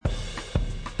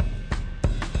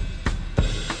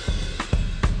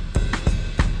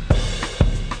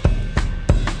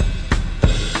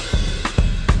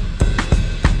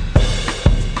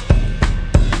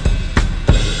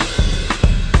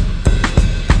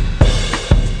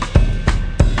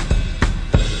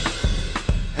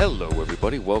Hello,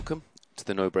 everybody. Welcome to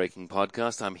the No Breaking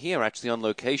Podcast. I'm here actually on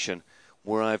location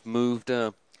where I've moved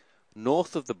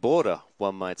north of the border,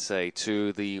 one might say,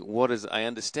 to the, what is, I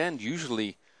understand,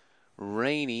 usually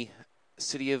rainy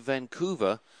city of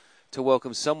Vancouver to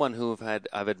welcome someone who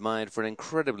I've admired for an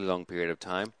incredibly long period of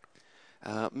time,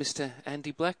 Mr. Andy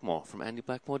Blackmore from Andy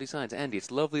Blackmore Designs. Andy, it's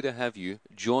lovely to have you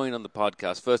join on the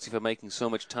podcast. Firstly, for making so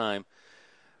much time,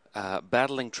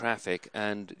 battling traffic,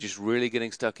 and just really getting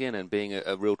stuck in and being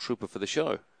a real trooper for the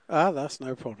show. That's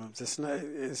no problem. It's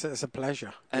a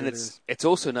pleasure. And it's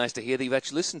also nice to hear that you've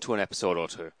actually listened to an episode or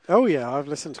two. Oh yeah, I've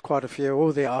listened to quite a few,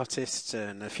 all the artists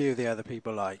and a few of the other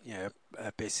people like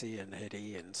Bissy and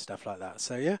Hiddy and stuff like that.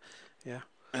 So yeah.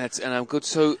 And I'm good.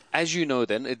 So as you know,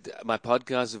 then my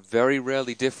podcasts are very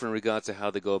rarely different in regards to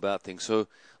how they go about things. So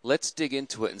let's dig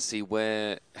into it and see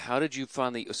how did you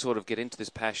finally sort of get into this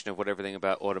passion of everything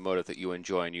about automotive that you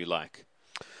enjoy and you like?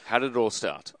 How did it all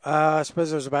start? I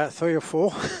suppose it was about 3 or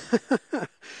 4.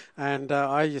 And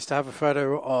I used to have a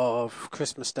photo of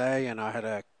Christmas Day, and I had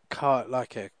a car,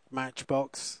 like a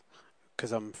Matchbox,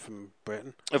 because I'm from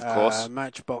Britain. Of course.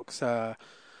 Matchbox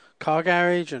car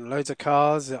garage and loads of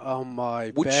cars on my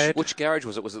bed. Which garage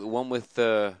was it? Was it the one with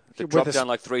the drop down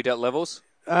like 3 levels?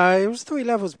 It was 3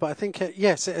 levels, but I think,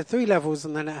 yes, it had 3 levels,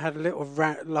 and then it had a little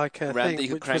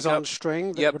thing which was on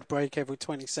string that would break every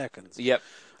 20 seconds. Yep.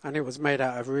 And it was made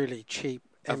out of really cheap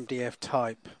MDF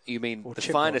type. You mean the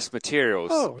finest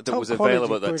materials that was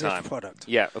available at that time? Product.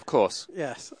 Yeah, of course.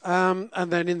 Yes. And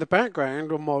then in the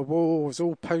background on my wall was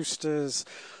all posters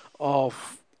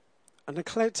of an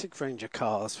eclectic range of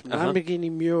cars, from Lamborghini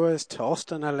Miuras to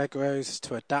Austin Allegros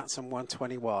to a Datsun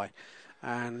 120Y.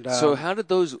 And so how did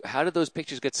those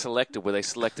pictures get selected? Were they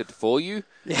selected for you?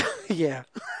 Yeah.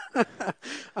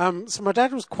 So my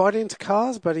dad was quite into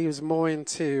cars, but he was more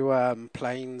into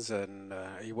planes, and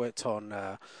he worked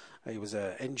on. He was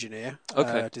an engineer,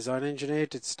 design engineer.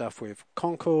 Did stuff with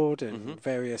Concorde and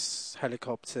various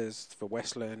helicopters for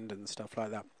Westland and stuff like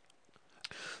that.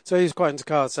 So he was quite into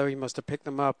cars. So he must have picked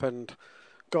them up and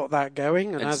got that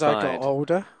going. And as I got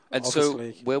older. And so,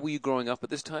 where were you growing up at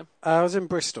this time? I was in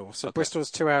Bristol. So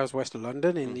Bristol's 2 hours west of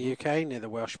London in the UK, near the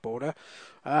Welsh border.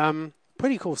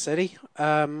 Pretty cool city.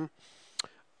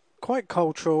 Quite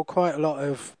cultural, quite a lot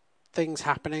of things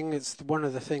happening. It's one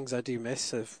of the things I do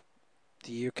miss of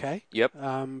the UK. Yep.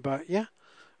 But yeah,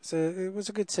 so it was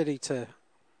a good city to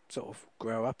sort of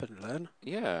grow up and learn.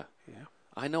 Yeah.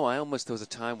 I know. There was a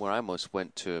time where I almost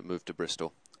went to move to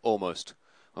Bristol. Almost.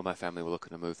 When my family were looking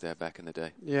to move there back in the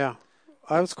day. Yeah.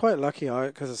 I was quite lucky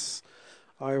because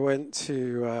I went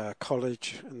to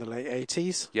college in the late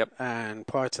 80s. Yep. And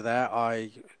prior to that,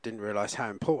 I didn't realise how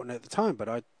important at the time, but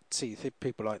I'd see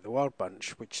people like the Wild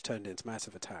Bunch, which turned into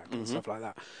Massive Attack and stuff like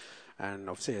that. And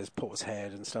obviously there's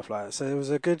Portishead and stuff like that. So there's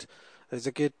a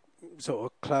good sort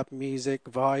of club music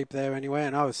vibe there anyway.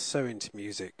 And I was so into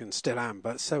music, and still am,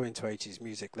 but so into 80s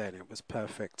music then. It was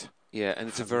perfect. Yeah, and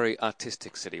it's a very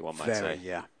artistic city, one might say.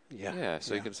 Yeah,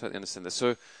 so you can certainly understand this.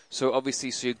 So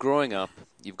obviously, you're growing up,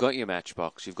 you've got your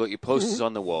Matchbox, you've got your posters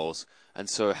on the walls, and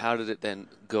so how did it then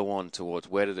go on towards,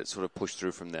 where did it sort of push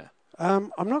through from there?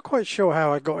 I'm not quite sure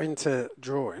how I got into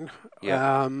drawing.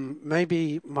 Yeah.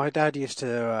 Maybe my dad used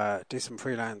to do some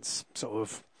freelance sort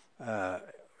of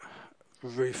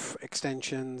roof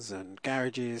extensions and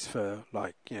garages for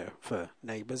for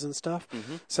neighbours and stuff.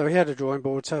 So he had a drawing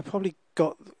board, so I probably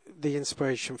got the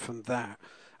inspiration from that.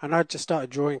 And I just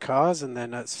started drawing cars, and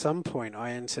then at some point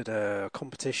I entered a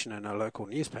competition in a local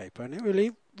newspaper, and it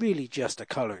really just a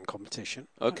colouring competition.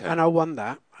 Okay. And I won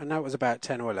that, and that was about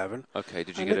 10 or 11. Okay,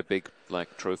 did you get a big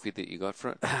trophy that you got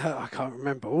for it? I can't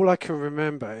remember. All I can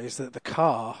remember is that the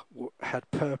car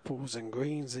had purples and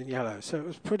greens and yellows, so it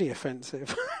was pretty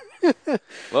offensive.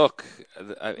 Look,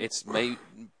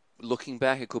 looking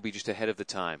back, it could be just ahead of the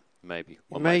time, maybe.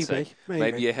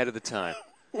 Maybe ahead of the time.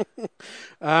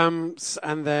 And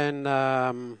then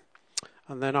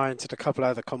I entered a couple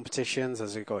other competitions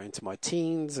as I got into my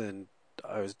teens, and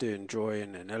I was doing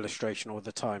drawing and illustration all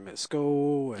the time at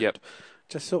school, and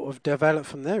just sort of developed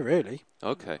from there, really.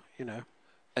 Okay.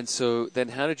 And so then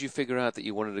how did you figure out that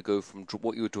you wanted to go from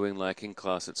what you were doing in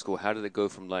class at school? How did it go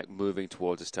from moving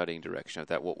towards a studying direction of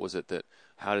that? What was it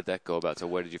how did that go about? So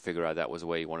where did you figure out that was the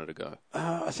way you wanted to go?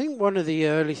 I think one of the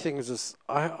early things was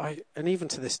and even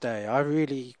to this day, I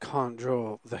really can't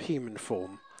draw the human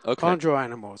form. Okay. Can't draw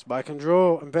animals, but I can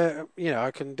draw,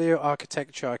 I can do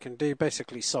architecture, I can do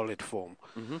basically solid form.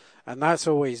 And that's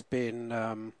always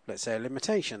been, let's say, a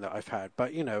limitation that I've had.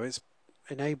 But, it's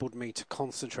enabled me to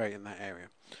concentrate in that area.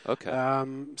 Okay.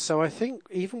 So I think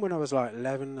even when I was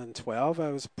 11 and 12,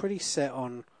 I was pretty set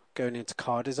on going into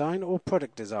car design or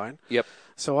product design. Yep.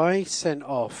 So I sent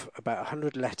off about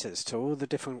 100 letters to all the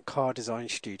different car design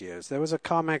studios. There was a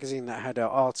car magazine that had an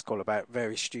article about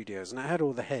various studios, and it had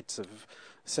all the heads of.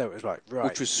 So it was like, right.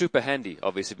 Which was super handy,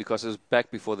 obviously, because it was back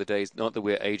before the days, not that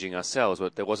we're aging ourselves,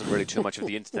 but there wasn't really too much of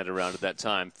the internet around at that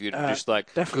time for you to just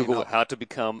Google not. how to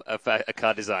become a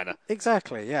car designer.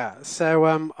 Exactly, yeah.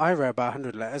 So I wrote about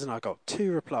 100 letters and I got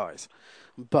 2 replies.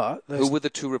 But who were the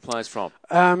 2 replies from?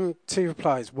 2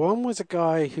 replies. One was a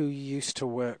guy who used to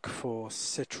work for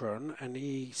Citroën, and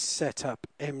he set up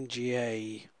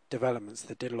MGA developments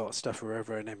that did a lot of stuff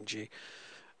over in MG.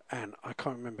 And I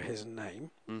can't remember his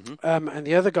name. Mm-hmm. And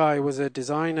the other guy was a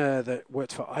designer that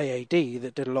worked for IAD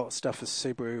that did a lot of stuff for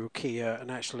Subaru, Kia,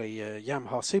 and actually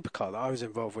Yamaha supercar that I was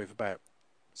involved with about,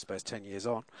 I suppose, 10 years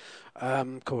on,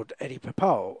 called Eddie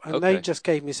Papal. And they just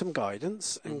gave me some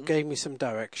guidance and gave me some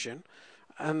direction.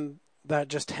 And that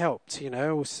just helped, you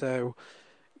know. So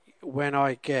when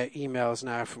I get emails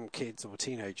now from kids or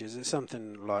teenagers, it's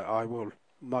something like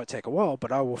might take a while,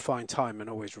 but I will find time and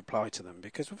always reply to them,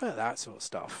 because without that sort of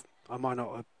stuff, I might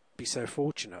not be so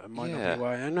fortunate. I might not be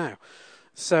where I am now.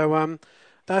 So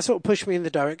that sort of pushed me in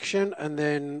the direction, and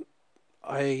then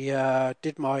I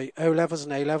did my O-levels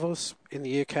and A-levels in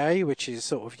the UK, which is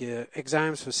sort of your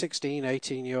exams for 16,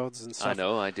 18-year-olds and stuff. I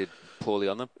know, I did poorly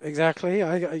on them. Exactly.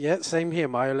 Yeah, same here.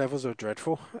 My O-levels were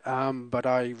dreadful, but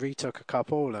I retook a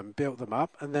couple and built them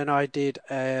up, and then I did...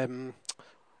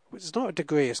 it's not a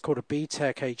degree, it's called a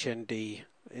BTEC HND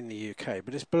in the UK,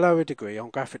 but it's below a degree on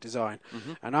graphic design.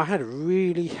 Mm-hmm. And I had a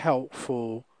really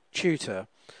helpful tutor,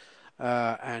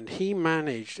 and he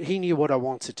knew what I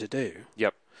wanted to do.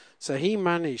 Yep. So he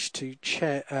managed to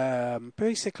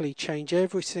basically change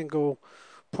every single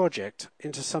project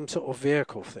into some sort of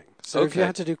vehicle thing. So if you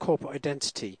had to do corporate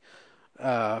identity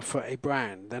for a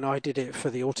brand, then I did it for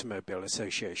the Automobile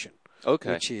Association.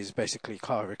 Which is basically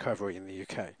car recovery in the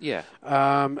UK. Yeah.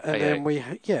 And then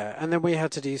we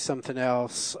had to do something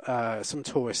else, some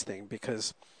tourist thing,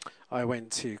 because I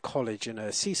went to college in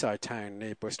a seaside town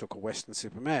near Bristol called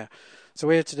Weston-super-Mare. So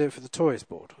we had to do it for the tourist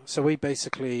board. So we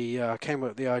basically came up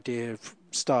with the idea of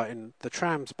starting the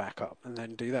trams back up and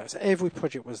then do that. So every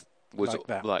project was like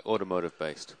that. Like automotive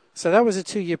based. So that was a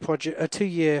 2-year project, a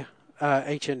 2-year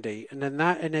HND, and then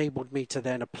that enabled me to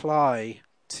then apply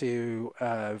to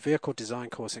a vehicle design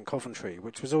course in Coventry,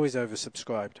 which was always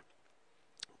oversubscribed.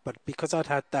 But because I'd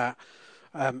had that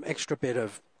extra bit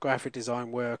of graphic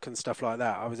design work and stuff like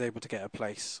that, I was able to get a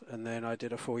place. And then I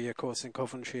did a 4-year course in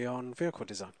Coventry on vehicle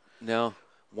design. Now,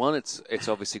 one, it's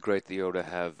obviously great that you're able to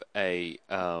have a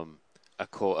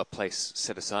place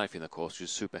set aside for you in the course, which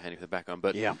is super handy for the background.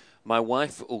 But my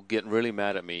wife will get really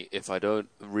mad at me if I don't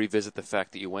revisit the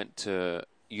fact that you went to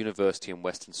university in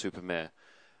Weston-super-Mare.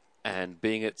 And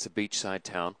being it's a beachside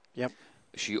town,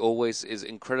 she always is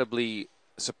incredibly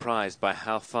surprised by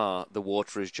how far the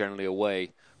water is generally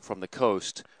away from the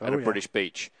coast at a British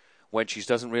beach. When she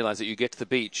doesn't realize that you get to the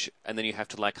beach and then you have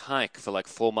to hike for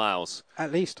 4 miles.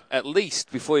 At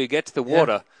least before you get to the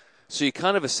water. So you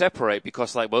kind of separate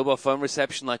because mobile phone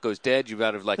reception goes dead. You're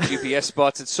out of GPS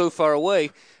spots. It's so far away.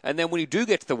 And then when you do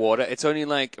get to the water, it's only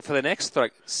for the next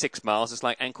 6 miles, it's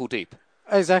ankle deep.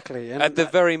 Exactly. And at the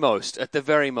very most.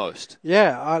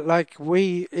 Yeah,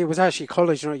 it was actually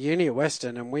college, not uni at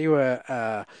Western, and we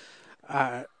were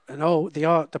the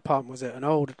art department was at an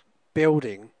old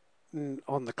building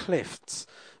on the cliffs.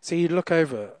 So you look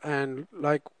over and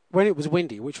when it was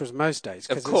windy, which was most days,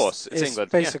 of course, it's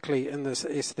England. Basically,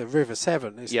 it's the River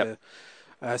Severn, it's the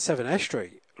Severn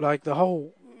Estuary. The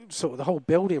whole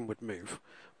building would move.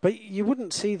 But you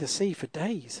wouldn't see the sea for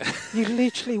days. You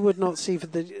literally would not see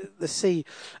the sea.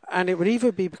 And it would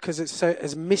either be because it's so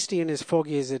as misty and as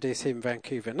foggy as it is in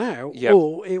Vancouver now,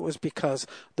 or it was because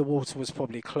the water was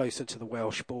probably closer to the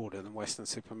Welsh border than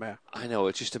Weston-super-Mare. I know,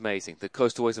 it's just amazing. The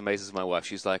coast always amazes my wife.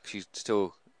 She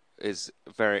still is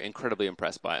very incredibly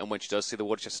impressed by it. And when she does see the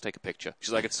water, she has to take a picture.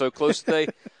 She's like, it's so close today,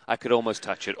 I could almost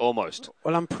touch it, almost.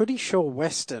 Well, I'm pretty sure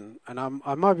Western, and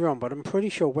I might be wrong, but I'm pretty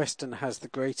sure Western has the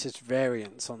greatest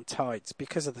variance on tides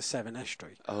because of the Severn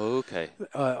Estuary. Oh, okay.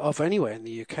 Of anywhere in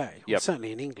the UK. Yep. Well,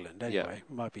 certainly in England, anyway.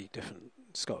 It might be different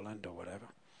Scotland or whatever.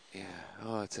 Yeah.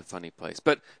 Oh, it's a funny place.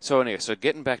 But, so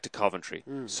getting back to Coventry.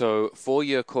 So,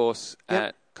 4-year course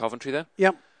at Coventry there?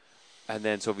 Yep. And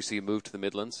then, so obviously you moved to the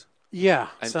Midlands? Yeah.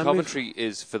 And so Coventry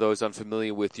is, for those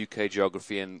unfamiliar with UK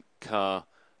geography and car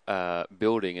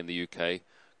building in the UK,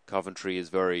 Coventry is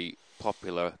a very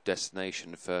popular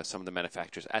destination for some of the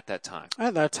manufacturers at that time.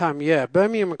 At that time, yeah.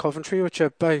 Birmingham and Coventry, which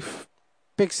are both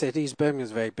big cities.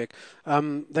 Birmingham's very big.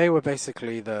 They were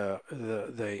basically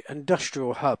the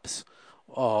industrial hubs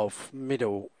of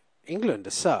middle England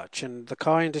as such, and the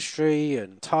car industry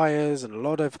and tyres and a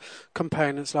lot of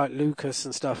components like Lucas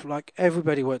and stuff. Like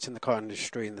everybody worked in the car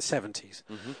industry in the 70s.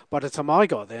 Mm-hmm. By the time I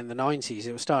got there in the 90s,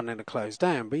 it was starting to close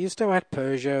down. But you still had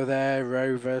Peugeot there,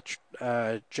 Rover,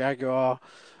 Jaguar,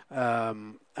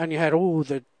 and you had all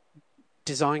the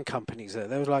design companies there.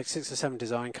 There was like 6 or 7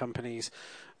 design companies.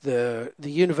 The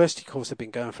university course had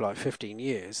been going for like 15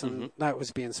 years, and that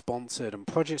was being sponsored, and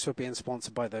projects were being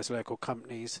sponsored by those local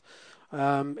companies.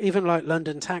 Even like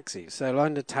London Taxis. So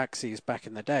London Taxis back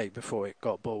in the day, before it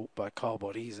got bought by Car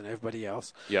Bodies and everybody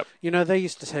else, Yep. they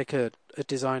used to take a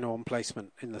designer on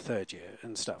placement in the third year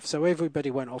and stuff. So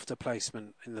everybody went off to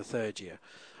placement in the third year.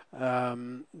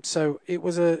 So it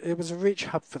was a rich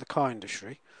hub for the car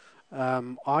industry.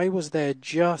 I was there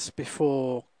just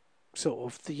before sort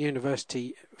of the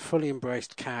university fully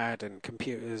embraced CAD and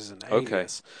computers and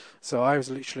Alias. So I was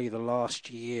literally the last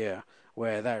year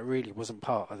where that really wasn't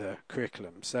part of the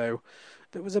curriculum. So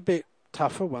it was a bit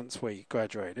tougher once we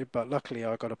graduated, but luckily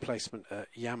I got a placement at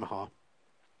Yamaha.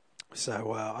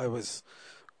 So I was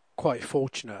quite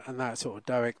fortunate, and that sort of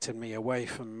directed me away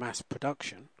from mass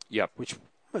production, which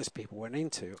most people went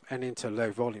into, and into low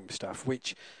volume stuff,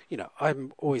 which,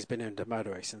 I've always been into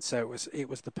motor racing, so it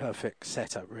was the perfect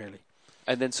setup, really.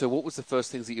 And then, so what was the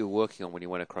first things that you were working on when you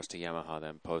went across to Yamaha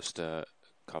then, post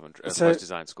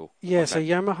design school? Yeah, so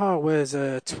Yamaha was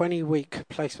a 20-week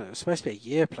placement. It was supposed to be a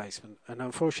year placement, and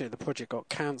unfortunately the project got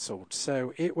cancelled.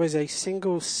 So it was a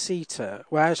single-seater,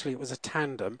 well, actually it was a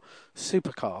tandem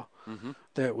supercar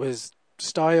that was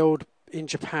styled in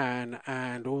Japan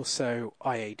and also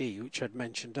IAD, which I'd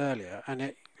mentioned earlier, and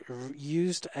it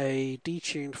used a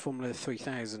detuned Formula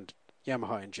 3000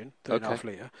 Yamaha engine, 3.5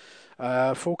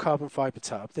 litre, full carbon fibre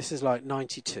tub. This is like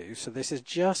 92, so this is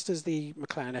just as the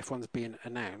McLaren F1's being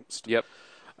announced. Yep.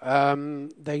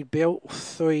 They built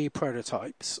 3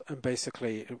 prototypes, and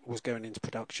basically it was going into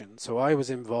production. So I was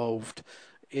involved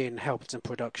in helping to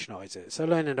productionise it, so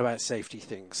learning about safety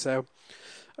things. So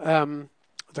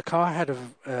the car had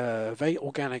a very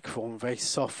organic form, very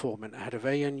soft form, and it had a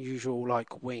very unusual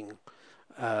like wing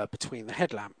between the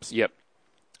headlamps. Yep.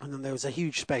 And then there was a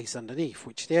huge space underneath,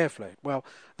 which the air flowed. Well,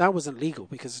 that wasn't legal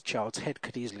because a child's head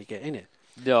could easily get in it.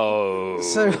 No.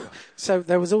 So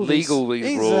there was all these rules.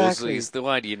 Exactly.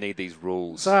 Why do you need these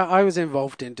rules? So I was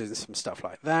involved in doing some stuff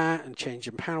like that and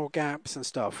changing panel gaps and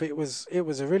stuff. It was a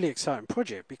really exciting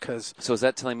project because. So is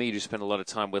that telling me you just spend a lot of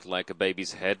time with like a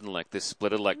baby's head and like this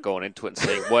splitter, like going into it and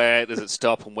saying where does it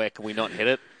stop and where can we not hit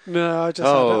it? No, I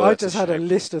just had a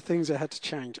list of things that had to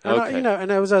change. And and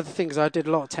there was other things. I did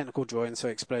a lot of technical drawings, so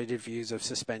exploded views of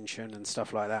suspension and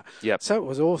stuff like that. Yep. So it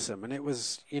was awesome, and it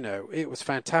was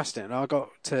fantastic. And I got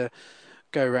to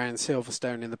go around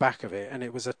Silverstone in the back of it, and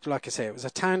it was like I say, it was a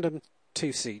tandem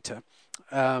 2-seater.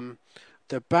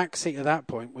 The back seat at that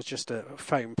point was just a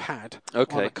foam pad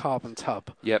on a carbon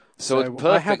tub. Yep. So it's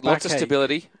perfect. Lots of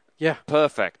stability. Yeah.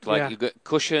 Perfect. Like you got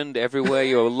cushioned everywhere.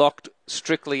 You're locked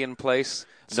strictly in place.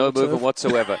 No movement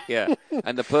whatsoever, yeah.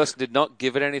 And the person did not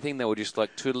give it anything. They were just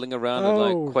like tootling around at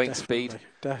like quaint speed.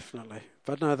 Definitely.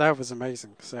 But no, that was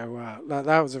amazing. So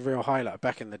that was a real highlight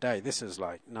back in the day. This is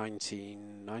like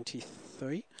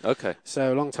 1993. Okay.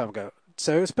 So a long time ago.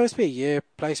 So it was supposed to be a year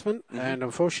placement, and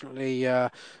unfortunately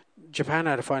Japan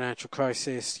had a financial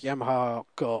crisis. Yamaha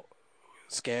got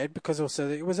scared because also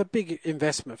it was a big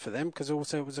investment for them because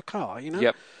also it was a car,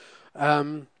 Yep.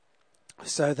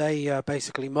 So they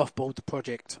basically mothballed the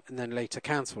project and then later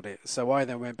cancelled it. So I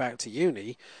then went back to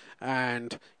uni,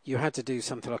 and you had to do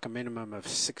something like a minimum of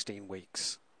 16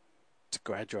 weeks to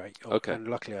graduate. Okay. And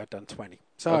luckily I'd done 20.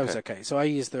 So I was okay. So I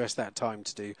used the rest of that time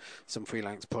to do some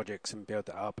freelance projects and build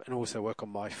that up, and also work on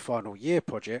my final year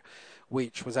project,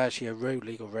 which was actually a road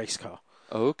legal race car.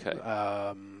 Oh, okay.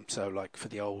 So like for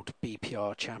the old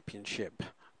BPR championship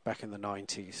back in the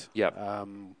 90s. Yep.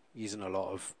 Using a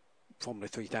lot of Formula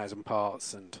 3000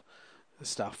 parts and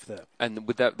stuff that. And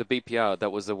with that, the BPR,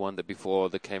 that was the one that before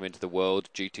that came into the World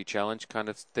GT Challenge kind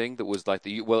of thing. That was like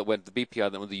it went the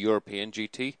BPR, then with the European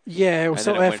GT. Yeah, it was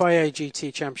sort of FIA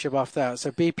GT Championship after that. So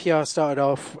BPR started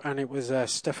off, and it was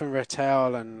Stefan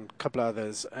Rettel and a couple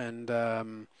others, and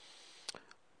Porsche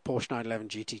 911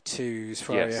 GT2s,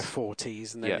 Ferrari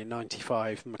F40s, and then in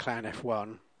 '95 McLaren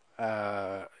F1.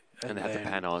 And they had the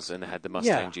Panos, and they had the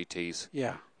Mustang GTs.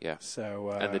 Yeah. Yeah.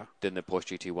 So and then the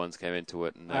Porsche GT1s came into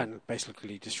it. And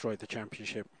basically destroyed the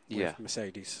championship with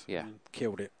Mercedes. Yeah. And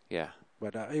killed it. Yeah.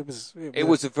 But it was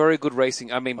a very good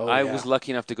racing. I mean, I was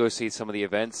lucky enough to go see some of the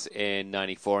events in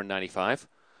 94 and 95.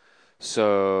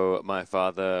 So my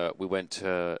father, we went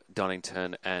to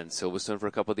Donington and Silverstone for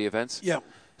a couple of the events. Yeah.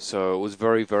 So it was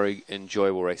very, very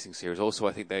enjoyable racing series. Also,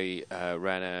 I think they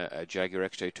ran a Jaguar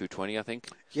XJ220, I think.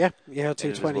 Yeah, In it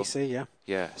as well. 220C, yeah.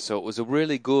 Yeah, so it was a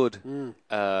really good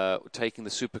taking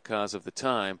the supercars of the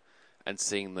time and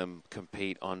seeing them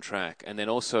compete on track. And then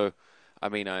also, I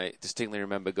mean, I distinctly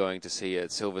remember going to see at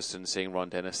Silverstone, seeing Ron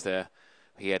Dennis there.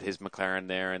 He had his McLaren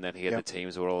there, and then he had the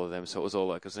teams with all of them. So it was all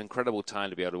like, it was an incredible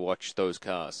time to be able to watch those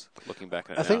cars. Looking back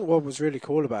at it I now. think what was really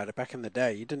cool about it back in the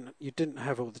day, you didn't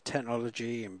have all the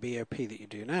technology and BOP that you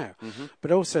do now,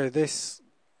 but also this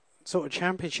sort of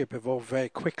championship evolved very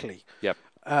quickly. Yep.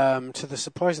 To the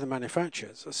surprise of the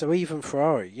manufacturers. So even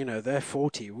Ferrari, their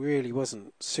 40 really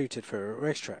wasn't suited for a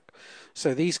racetrack.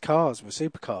 So these cars were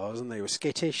supercars, and they were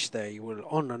skittish. They were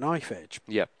on a knife edge.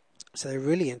 Yeah. So they're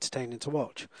really entertaining to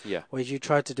watch. Yeah. Whereas you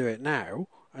try to do it now,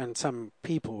 and some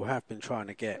people have been trying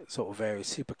to get sort of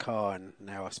various supercar and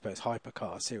now I suppose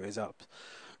hypercar series up.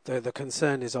 The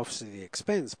concern is obviously the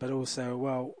expense, but also,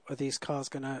 well, are these cars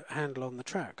going to handle on the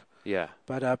track? Yeah.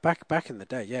 But back in the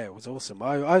day, yeah, it was awesome.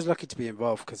 I was lucky to be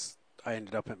involved because I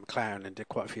ended up at McLaren and did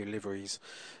quite a few liveries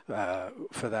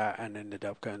for that, and ended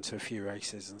up going to a few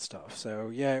races and stuff.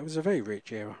 So yeah, it was a very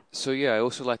rich era. So yeah, I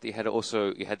also liked that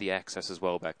you had the access as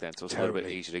well back then, so it was a little bit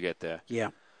Totally. easier to get there. Yeah.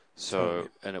 So Totally.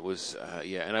 and it was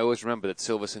and I always remember that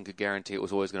Silverstone could guarantee it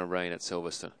was always going to rain at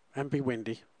Silverstone. And be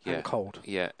windy and cold.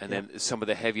 Yeah, and then some of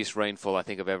the heaviest rainfall I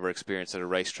think I've ever experienced at a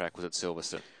racetrack was at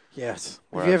Silverstone. Yes.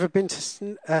 Where Have you ever been to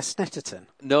Snetterton?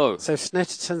 No. So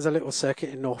Snetterton's a little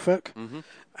circuit in Norfolk,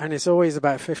 and it's always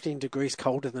about 15 degrees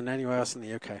colder than anywhere else in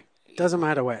the UK. Doesn't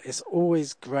matter where. It's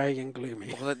always grey and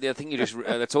gloomy. Well, I think you just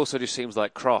that also just seems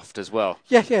like Croft as well.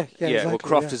 Yeah. Exactly, well,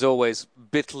 Croft is always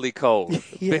bitterly cold.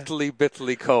 Yeah.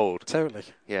 Bitterly cold. Totally.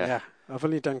 Yeah. I've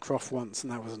only done Croft once,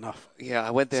 and that was enough. Yeah,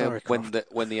 I went there Sorry,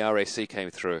 when the RAC came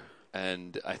through,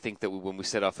 and I think that when we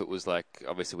set off, it was like,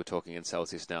 obviously we're talking in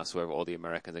Celsius now, so all the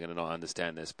Americans are going to not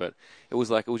understand this, but it was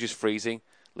just freezing,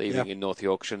 leaving in North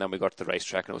Yorkshire, and then we got to the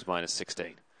racetrack, and it was minus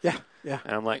 16. Yeah.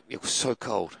 And I'm like, it was so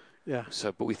cold. Yeah.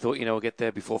 So, but we thought, we'll get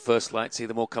there before first light, see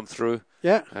them all come through.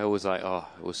 Yeah. I was like, oh,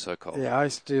 it was so cold. Yeah, I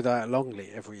used to do that at Longley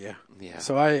every year. Yeah.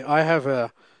 So I have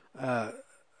an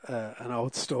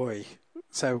old story.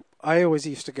 So I always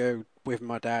used to go with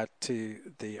my dad to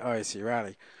the RAC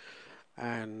rally,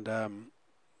 and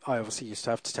I obviously used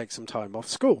to have to take some time off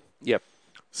school. Yep.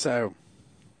 So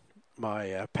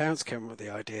my parents came up with the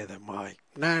idea that my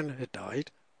nan had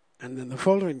died, and then the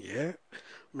following year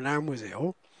my nan was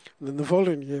ill, and then the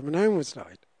following year my nan was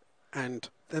died, and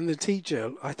then the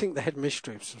teacher, I think the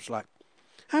headmistress, was like,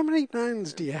 "How many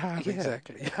nans do you have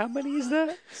exactly?" How many is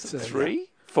that? So, 3?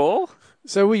 4?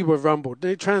 So we were rumbled.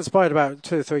 It transpired about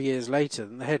 2 or 3 years later,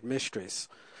 and the headmistress,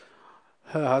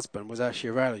 her husband was actually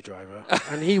a rally driver,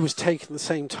 and he was taking the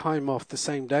same time off, the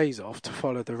same days off to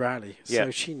follow the rally.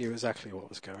 So she knew exactly what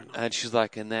was going on. And she's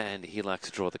like, in that end, he likes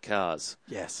to draw the cars.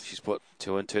 Yes. She's put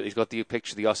 2 and 2. He's got the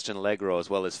picture of the Austin Allegro as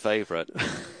well as favourite.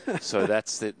 So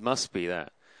it must be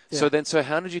that. Yeah. So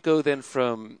how did you go then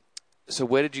from... So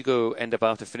where did you go end up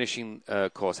after finishing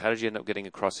course? How did you end up getting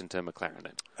across into McLaren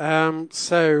then?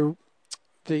 So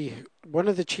one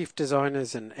of the chief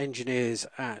designers and engineers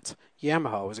at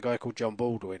Yamaha was a guy called John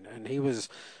Baldwin, and he was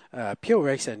a pure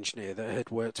race engineer that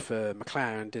had worked for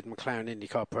McLaren, did McLaren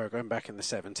IndyCar program back in the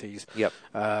 70s. Yep.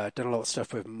 Done a lot of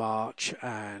stuff with March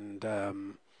and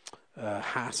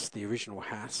Haas, the original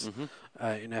Haas,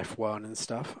 in F1 and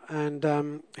stuff.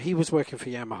 And he was working for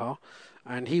Yamaha,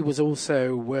 and he was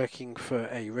also working for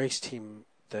a race team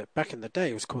that back in the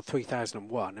day was called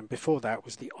 3001, and before that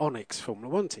was the Onyx Formula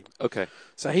One team. Okay.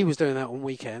 So he was doing that on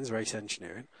weekends, race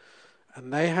engineering,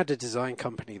 and they had a design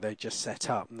company they just set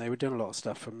up, and they were doing a lot of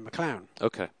stuff for McLaren.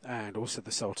 Okay. And also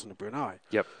the Sultan of Brunei.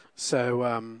 Yep.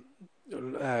 So,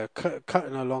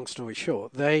 cutting a long story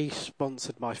short, they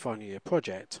sponsored my final year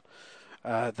project.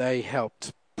 They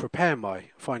helped prepare my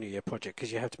final year project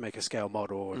because you have to make a scale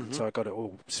model, and so I got it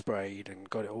all sprayed and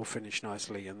got it all finished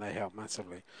nicely, and they helped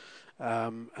massively.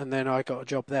 And then I got a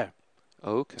job there.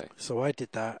 Okay. So I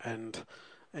did that and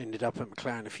ended up at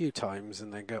McLaren a few times,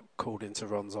 and then got called into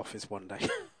Ron's office one day.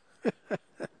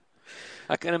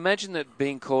 I can imagine that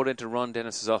being called into Ron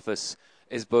Dennis's office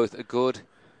is both a good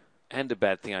and a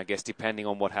bad thing, I guess, depending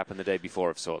on what happened the day before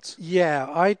of sorts. Yeah,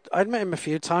 I'd met him a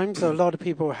few times. A lot of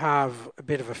people have a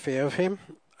bit of a fear of him.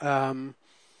 And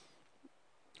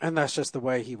that's just the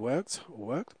way he worked.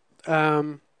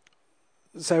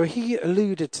 So he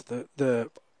alluded to the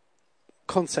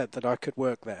concept that I could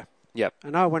work there. Yep.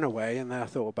 And I went away, and then I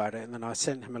thought about it, and then I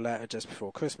sent him a letter just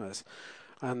before Christmas.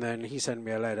 And then he sent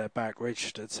me a letter back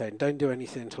registered saying, don't do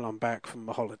anything until I'm back from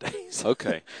my holidays.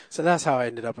 Okay. So that's how I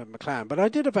ended up at McLaren. But I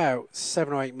did about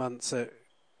 7 or 8 months at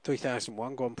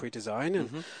 3001 Grand Prix design,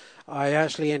 and I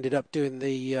actually ended up doing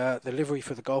the livery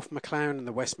for the Gulf McLaren and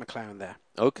the West McLaren there.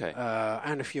 Okay.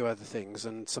 And a few other things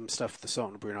and some stuff for the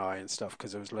Sultan of Brunei and stuff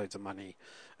because there was loads of money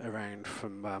around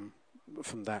from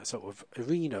that sort of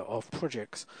arena of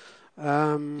projects.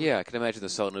 Yeah, I can imagine the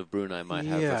Sultan of Brunei might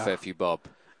have a fair few bob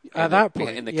At that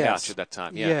point, in the yes. couch at that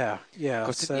time. Yeah, yeah.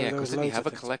 Because didn't you have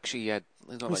a collection? You had,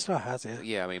 He still has it.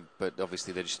 Yeah, I mean, but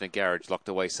obviously they're just in a garage locked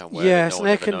away somewhere. Yeah, that it's no an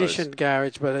one ever air-conditioned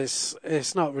garage, but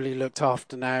it's not really looked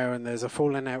after now, and there's a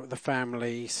falling out with the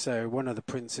family. So one of the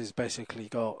princes basically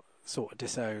got sort of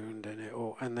disowned,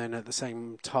 and then at the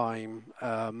same time,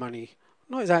 money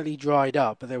not exactly dried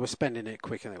up, but they were spending it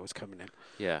quicker than it was coming in.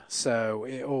 Yeah. So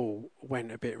it all went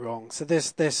a bit wrong. So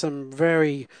there's some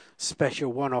very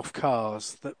special one-off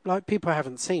cars that like people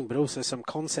haven't seen, but also some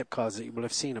concept cars that you will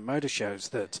have seen at motor shows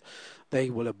that they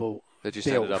will have built. They just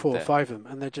built ended up 4 there. or 5 of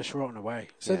them, and they're just rotten away.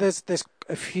 So Yeah. there's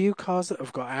a few cars that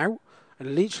have got out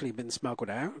and literally been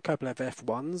smuggled out. A couple of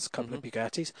F1s, a couple of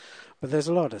Bugattis, but there's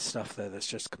a lot of stuff there that's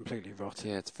just completely rotten.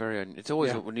 Yeah, it's it's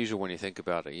always unusual when you think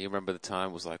about it. You remember the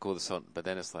time was like, oh, the Sultan, but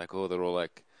then it's like, oh, they're all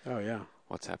like, oh yeah,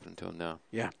 what's happened to them now?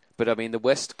 Yeah. But I mean, the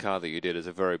West car that you did is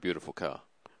a very beautiful car.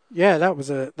 Yeah, that was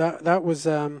that was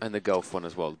and the Gulf one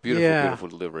as well. Beautiful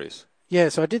deliveries. Yeah,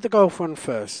 so I did the Golf one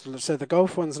first. So the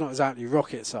Golf one's not exactly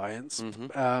rocket science,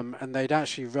 and they'd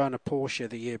actually run a Porsche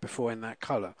the year before in that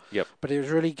colour. Yep. But it was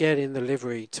really getting the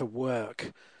livery to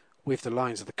work with the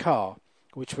lines of the car,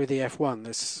 which with the F1,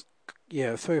 there's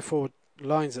 3 or 4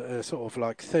 lines that are sort of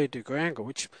like 30-degree angle,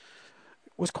 which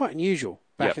was quite unusual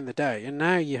back in the day. And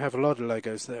now you have a lot of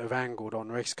logos that have angled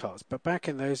on race cars, but back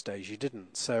in those days you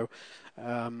didn't. So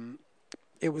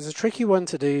it was a tricky one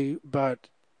to do, but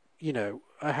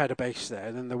I had a base there.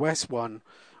 And then the West one,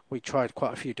 we tried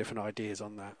quite a few different ideas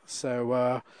on that.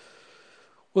 So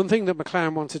one thing that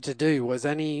McLaren wanted to do was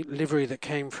any livery that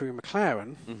came through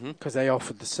McLaren, because they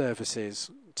offered the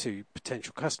services to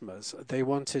potential customers, they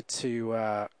wanted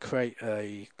to create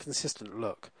a consistent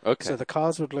look. Okay. So the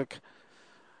cars would look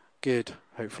good,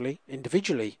 hopefully,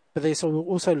 individually, but they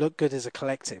also look good as a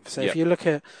collective. So if you look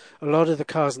at a lot of the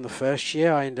cars in the first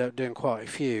year, I ended up doing quite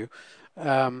a few,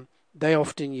 they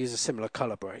often use a similar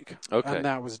colour break. Okay. And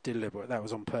that was deliberate. That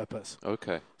was on purpose.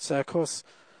 Okay. So, of course,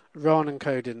 Ron and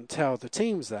co didn't tell the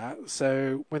teams that.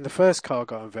 So when the first car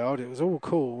got unveiled, it was all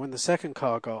cool. When the second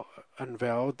car got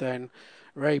unveiled, then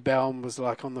Ray Belm was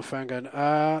like on the phone going,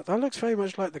 that looks very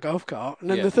much like the Golf car. And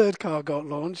then the third car got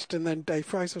launched, and then Dave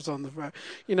Price was on the phone.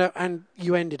 And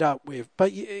you ended up with...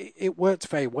 But it worked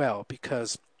very well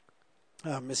because...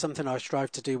 it's something I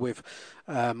strive to do with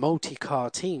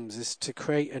multi-car teams, is to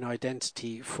create an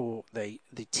identity for the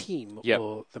team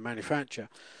or the manufacturer.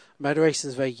 Motor racing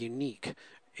is very unique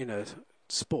in a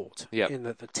sport in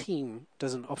that the team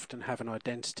doesn't often have an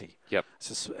identity.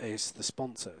 It's the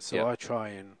sponsor. So I try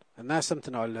and that's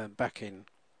something I learned back in,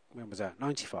 when was that,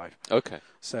 95. Okay.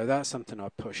 So that's something I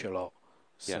push a lot.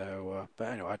 So, but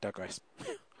anyway, I digress.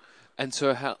 And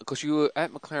so, how? Because you were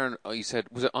at McLaren, you said,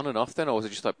 was it on and off then, or was it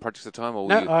just like projects at a time, or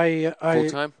no, were you full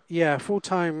time? Yeah, full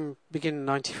time beginning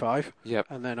 '95. Yep.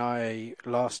 And then I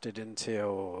lasted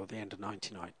until the end of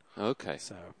 '99. Okay.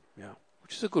 So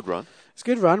which is a good run. It's a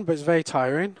good run, but it's very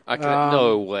tiring.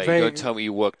 No way! Don't tell me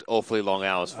you worked awfully long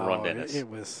hours for Ron Dennis. It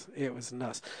was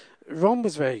nuts. Ron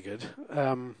was very good.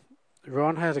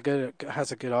 Ron has a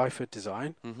good eye for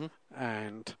design,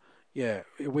 and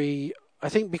I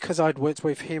think because I'd worked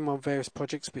with him on various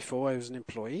projects before I was an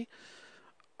employee,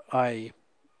 I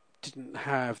didn't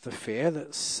have the fear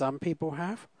that some people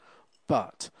have.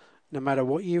 But no matter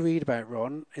what you read about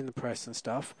Ron in the press and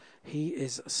stuff, he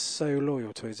is so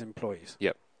loyal to his employees.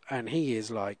 Yep. And he is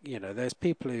like, there's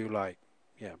people who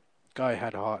guy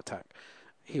had a heart attack.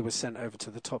 He was sent over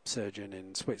to the top surgeon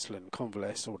in Switzerland,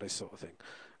 convalesce, all this sort of thing.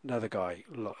 Another guy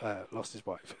lost his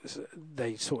wife.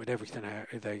 They sorted everything out.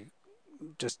 They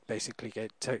just basically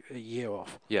take a year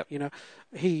off. Yeah.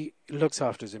 He looks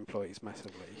after his employees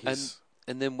massively.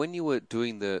 And then when you were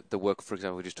doing the work, for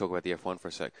example, we just talk about the F1 for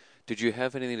a sec, did you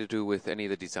have anything to do with any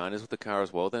of the designers of the car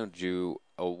as well then?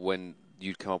 When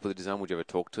you'd come up with a design, would you ever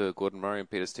talk to Gordon Murray and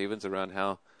Peter Stevens around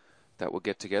how that would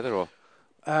get together? Or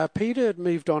Peter had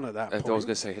moved on at that point. I was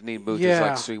going to say, hadn't he moved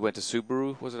so he went to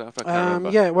Subaru, was it? I can't remember.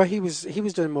 Yeah, well, he was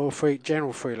doing more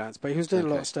general freelance, but he was doing a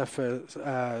lot of stuff for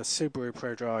Subaru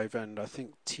ProDrive and I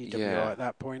think TWI at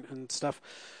that point and stuff.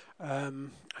 I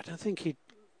don't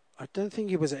think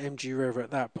he was at MG Rover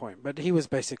at that point, but he was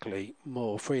basically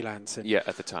more freelancing. Yeah,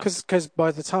 at the time. Because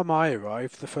by the time I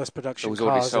arrived, the first production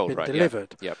cars had been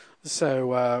delivered. Yep.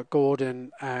 So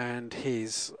Gordon and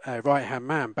his right-hand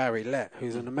man, Barry Lett,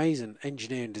 who's an amazing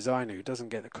engineer and designer who doesn't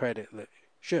get the credit that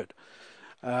should,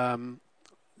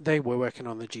 they were working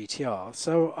on the GTR.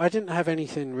 So I didn't have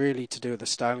anything really to do with the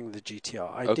styling of the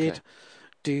GTR. I Okay. did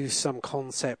do some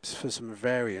concepts for some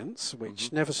variants,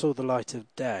 which never saw the light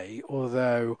of day,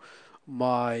 although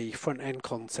my front end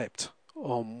concept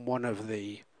on one of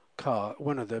the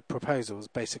proposals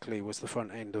basically was the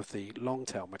front end of the long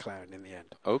tail McLaren in the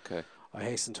end. Okay. I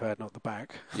hasten to add, not the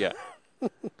back. Yeah.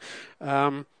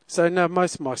 So no,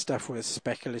 most of my stuff was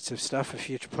speculative stuff for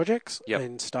future projects Yep.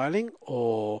 in styling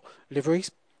or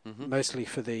liveries, Mm-hmm. mostly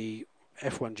for the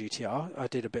F1 GTR. I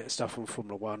did a bit of stuff on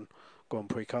Formula One Grand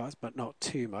Prix cars, but not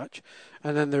too much.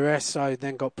 And then the rest, I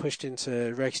then got pushed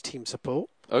into race team support.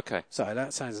 Okay. So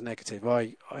that sounds negative.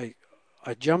 I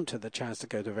jumped at the chance to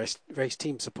go to race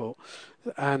team support,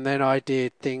 and then I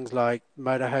did things like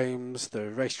motorhomes,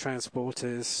 the race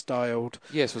transporters, styled.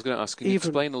 Yes, I was going to ask, can you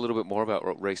explain a little bit more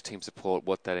about race team support,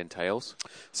 what that entails?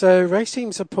 So race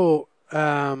team support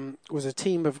was a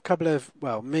team of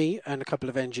me and a couple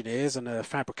of engineers and a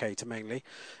fabricator mainly,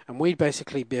 and we'd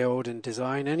basically build and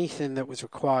design anything that was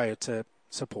required to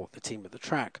support the team at the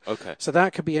track. Okay. So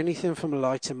that could be anything from a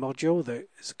lighting module that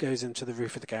goes into the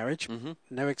roof of the garage,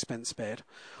 no expense spared.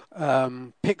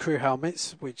 Pit crew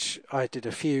helmets, which I did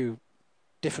a few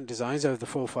different designs over the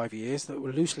 4 or 5 years that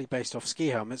were loosely based off ski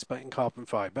helmets but in carbon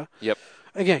fibre. Yep.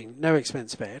 Again, no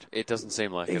expense spared. It doesn't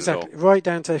seem like Exactly. it at all. Right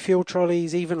down to fuel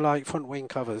trolleys, even like front wing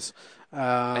covers.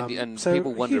 And so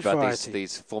people wonder huge about variety.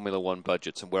 these Formula One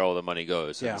budgets and where all the money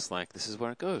goes. And Yeah. it's like, this is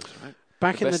where it goes, right?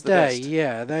 Back in the best of day, best.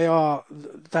 yeah, they are.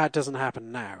 That doesn't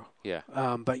happen now. Yeah.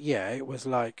 But yeah, it was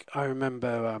like I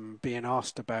remember being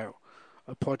asked about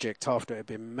a project after it had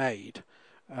been made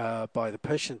by the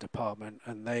purchasing department,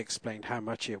 and they explained how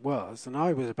much it was, and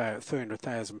I was about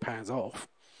 £300,000 off.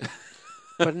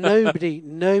 But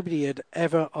nobody had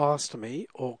ever asked me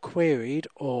or queried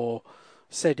or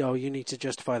said, "Oh, you need to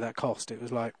justify that cost." It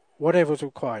was like whatever was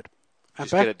required. And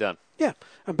Just get it done. Yeah,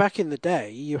 and back in the day,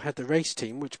 you had the race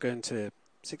team, which go into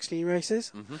 16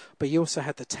 races, but you also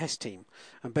had the test team.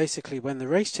 And basically, when the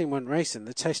race team went racing,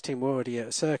 the test team were already at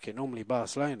a circuit, normally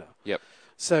Barcelona. Yep.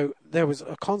 So there was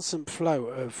a constant flow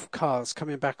of cars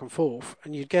coming back and forth,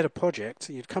 and you'd get a project.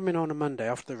 You'd come in on a Monday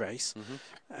after the race,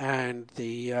 and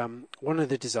the one of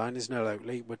the designers, Noel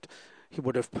Oakley,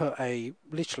 would have put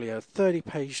literally a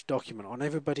 30-page document on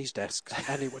everybody's desks,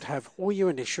 and it would have all your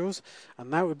initials,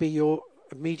 and that would be your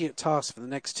immediate task for the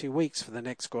next 2 weeks for the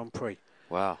next Grand Prix.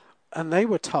 Wow. And they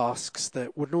were tasks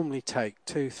that would normally take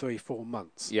 2, 3, 4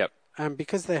 months. Yep. And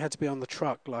because they had to be on the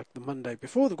truck like the Monday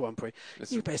before the Grand Prix,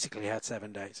 you basically had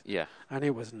 7 days. Yeah. And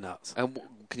it was nuts. And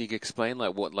can you explain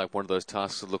what one of those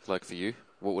tasks would look like for you?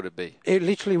 What would it be? It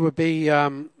literally would be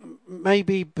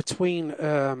maybe between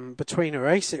a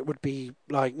race, it would be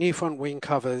like new front wing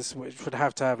covers, which would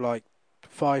have to have like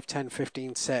 5, 10,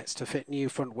 15 sets to fit new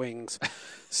front wings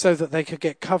so that they could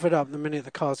get covered up the minute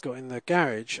the cars got in the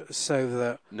garage so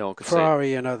that No one could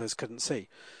Ferrari and others couldn't see.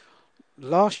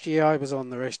 Last year I was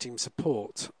on the race team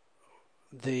support,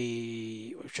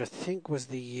 which I think was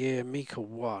the year Mika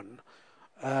won.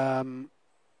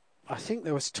 I think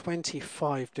there was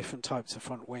 25 different types of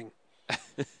front wing.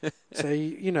 So,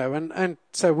 and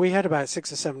so we had about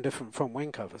 6 or 7 different front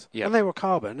wing covers. Yep. And they were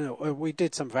carbon. We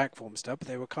did some vac form stuff, but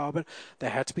they were carbon. They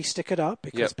had to be stickered up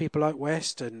because people like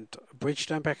West and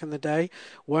Bridgestone back in the day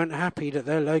weren't happy that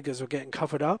their logos were getting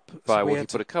covered up. By what you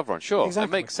put a cover on. Sure, Exactly.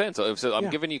 that makes sense. So I'm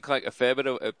giving you like a fair bit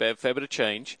of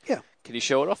change. Yeah. Can you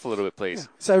show it off a little bit, please? Yeah.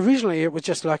 So originally it was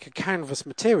just like a canvas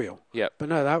material. Yeah. But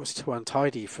no, that was too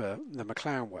untidy for the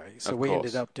McLaren way. So we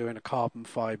ended up doing a carbon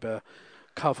fibre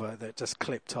cover that just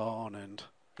clipped on, and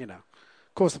of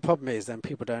course the problem is then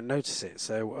people don't notice it.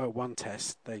 So at one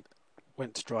test they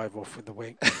went to drive off with the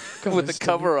wing with the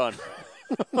cover on.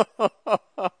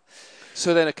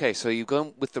 So then, okay, so you've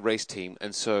gone with the race team,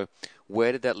 and so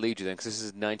where did that lead you then? Because this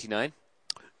is 99.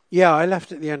 Yeah, I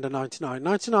left at the end of 99.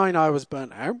 99, I was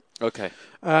burnt out. Okay.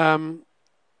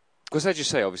 Because as you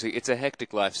say, obviously it's a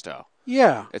hectic lifestyle.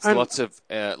 Yeah, it's lots of.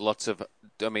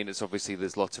 I mean, it's obviously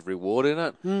there's lots of reward in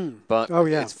it, but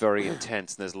it's very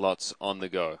intense. And there's lots on the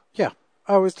go. Yeah,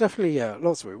 it was definitely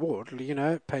lots of reward.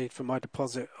 Paid for my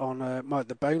deposit on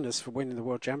the bonus for winning the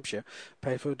World Championship.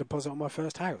 Paid for a deposit on my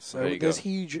first house. So there's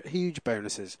huge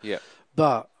bonuses. Yeah,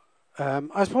 but I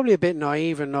was probably a bit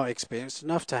naive and not experienced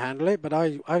enough to handle it. But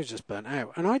I was just burnt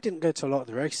out, and I didn't go to a lot of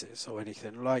the races or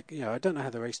anything. Like I don't know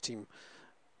how the race team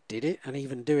did it and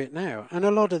even do it now. And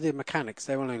a lot of the mechanics,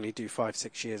 they will only do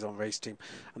 5-6 years on race team,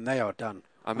 and they are done.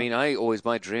 I mean,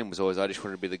 my dream was always I just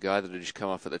wanted to be the guy that had just come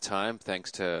off at the time,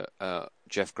 thanks to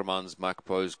Jeff Gramon's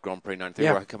Microprose Grand Prix 93,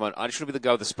 where I come on, I just want to be the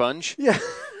guy with the sponge. Yeah.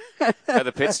 at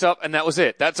the pit stop, and that was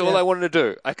it. That's all I wanted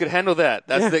to do. I could handle that.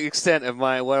 That's the extent of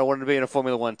where I wanted to be in a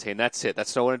Formula One team. That's it.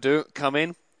 That's what I want to do. Come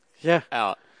in,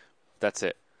 out. That's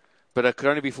it. But it could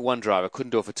only be for one driver. I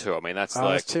couldn't do it for two. I mean, that's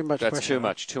too much that's pressure.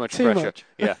 too much pressure.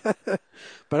 Yeah.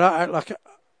 But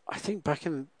I think back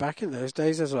in those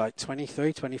days, there was like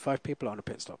 23, 25 people on a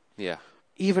pit stop. Yeah.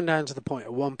 Even down to the point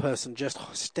of one person just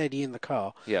steadying the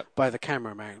car by the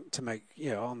camera mount to make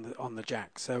on the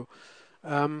jack. So,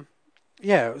 it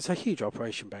was a huge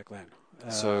operation back then.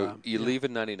 So you leave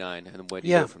in '99, and where do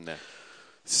you go from there?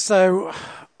 So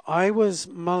I was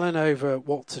mulling over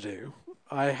what to do.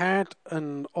 I had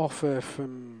an offer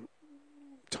from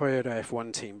Toyota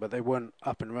F1 team, but they weren't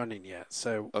up and running yet.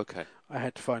 So I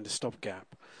had to find a stopgap.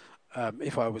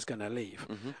 If I was going to leave.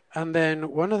 Mm-hmm. And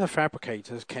then one of the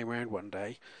fabricators came around one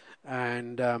day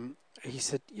and he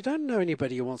said, "You don't know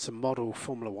anybody who wants to model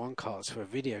Formula One cars for a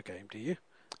video game, do you?"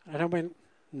 And I went,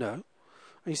 "No." And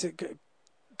he said,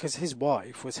 because his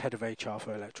wife was head of HR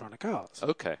for Electronic Arts.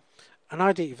 Okay. And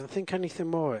I didn't even think anything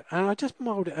more of it. And I just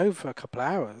mulled it over for a couple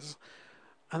of hours.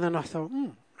 And then I thought,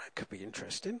 that could be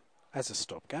interesting as a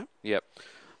stopgap. Yep.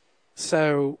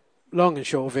 So... long and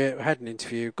short of it, I had an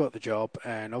interview, got the job,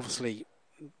 and obviously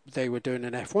they were doing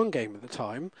an F1 game at the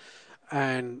time,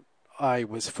 and I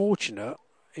was fortunate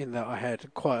in that I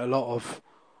had quite a lot of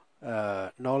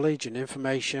knowledge and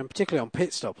information, particularly on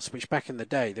pit stops, which back in the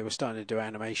day they were starting to do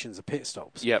animations of pit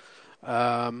stops. Yep.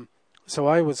 So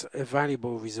I was a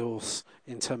valuable resource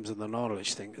in terms of the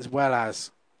knowledge thing, as well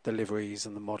as the liveries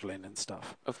and the modelling and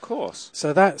stuff. Of course.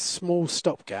 So that small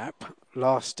stopgap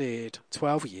lasted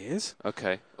 12 years.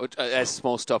 Okay. As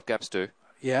small stopgaps do.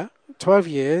 Yeah, 12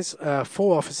 years, 4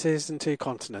 offices and 2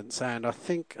 continents, and I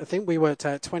think we worked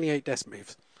out 28 desk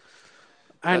moves.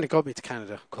 And it got me to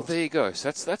Canada, of course. Well, there you go.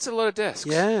 So that's a lot of desks.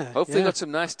 Yeah. Hopefully you got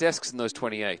some nice desks in those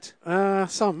 28.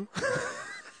 Some.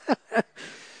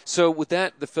 So with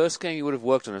that, the first game you would have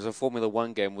worked on as a Formula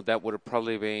One game, would have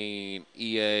probably been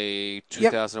EA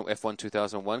 2000, F1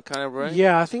 2001 kind of, right?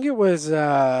 Yeah, I think it was,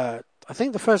 I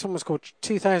think the first one was called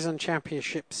 2000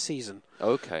 Championship Season.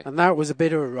 Okay. And that was a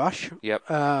bit of a rush. Yep.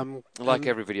 Like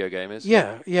every video game is.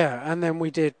 Yeah. And then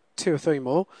we did 2 or 3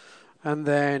 more. And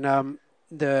then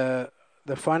the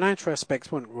financial aspects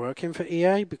weren't working for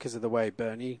EA because of the way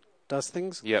Bernie does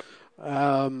things. Yep.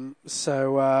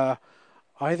 So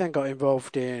I then got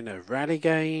involved in a rally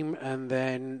game and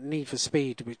then Need for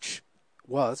Speed, which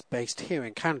was based here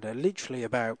in Canada, literally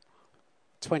about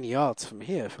 20 yards from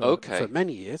here for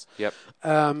many years. Yep.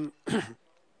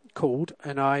 Called,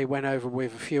 and I went over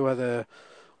with a few other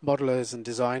modelers and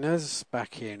designers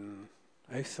back in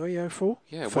 03, 04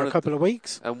 for a couple of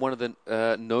weeks. And one of the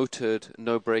noted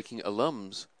no-braking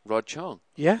alums, Rod Chong.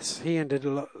 Yes, he ended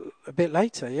a bit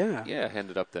later, yeah. Yeah,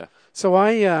 ended up there. So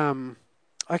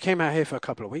I came out here for a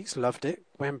couple of weeks, loved it,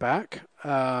 went back.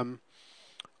 About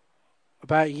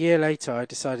a year later, I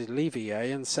decided to leave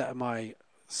EA and set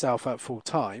myself up full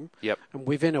time. Yep. And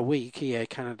within a week, EA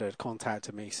Canada had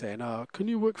contacted me saying, "Can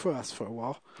you work for us for a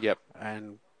while?" Yep.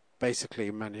 And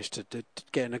basically managed to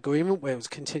get an agreement where it was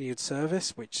continued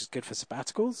service, which is good for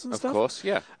sabbaticals and stuff. Of course,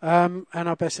 yeah. And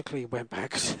I basically went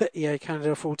back to EA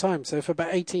Canada full time. So for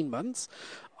about 18 months,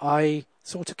 I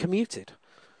sort of commuted.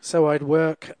 So I'd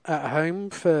work at home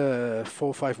for 4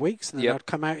 or 5 weeks, and then I'd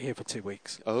come out here for 2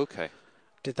 weeks. Oh, okay.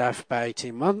 Did that for about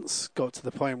 18 months, got to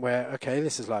the point where, okay,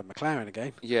 this is like McLaren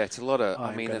again. Yeah, it's a lot of...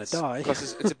 I'm going to die.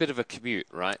 Because it's a bit of a commute,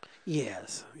 right?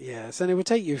 Yes. And it would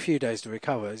take you a few days to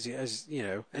recover, as you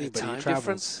know, anybody who travels.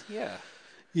 Difference? Yeah.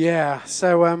 Yeah,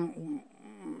 so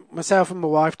myself and my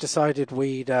wife decided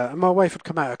and my wife had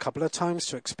come out a couple of times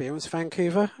to experience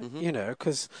Vancouver,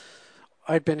 because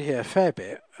I'd been here a fair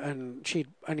bit, and she'd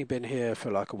only been here for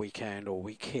like a weekend or a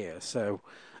week here. So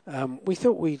we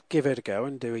thought we'd give it a go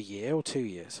and do a year or 2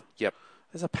 years. Yep.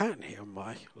 There's a pattern here in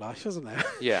my life, isn't there?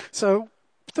 Yeah. So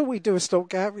thought we'd do a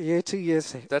stopgap, a year, 2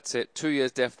 years. That's it. 2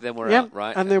 years definitely, then we're out,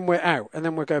 right? And then we're out. And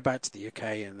then we'll go back to the UK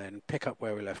and then pick up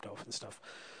where we left off and stuff.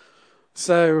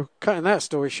 So, cutting that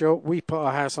story short, we put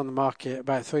our house on the market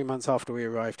about 3 months after we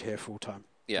arrived here full time.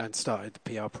 Yeah. And started the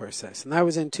PR process. And that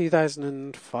was in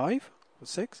 2005 or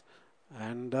 6.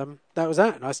 And that was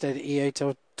that. And I stayed at EA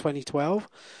till 2012.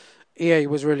 EA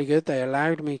was really good. They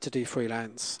allowed me to do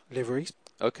freelance liveries.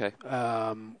 Okay.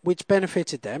 Which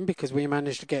benefited them because we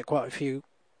managed to get quite a few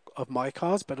of my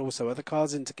cars, but also other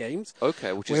cars into games.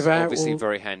 Okay, which is obviously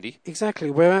very handy. Exactly.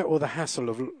 Without all the hassle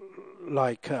of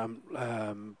like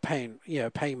paying,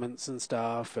 payments and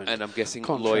stuff, and I'm guessing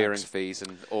contracts. Lawyering fees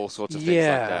and all sorts of things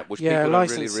like that, which people don't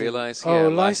really realise. Oh,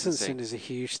 licensing is a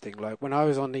huge thing. Like when I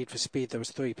was on Need for Speed, there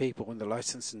was 3 people in the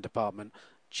licensing department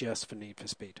just for Need for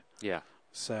Speed. Yeah.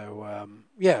 So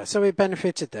yeah, so it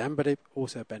benefited them, but it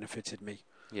also benefited me.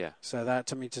 Yeah. So that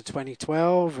took me to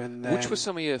 2012, and Which then were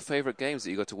some of your favourite games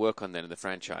that you got to work on then in the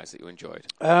franchise that you enjoyed?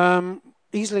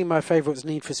 easily my favourite was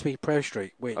Need for Speed Pro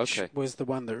Street, which Okay. was the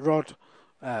one that Rod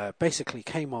basically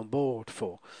came on board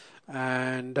for,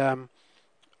 and a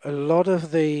lot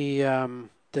of the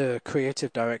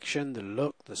creative direction, the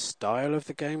look, the style of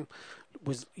the game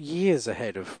was years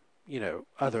ahead of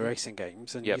other racing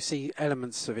games, and Yep. you see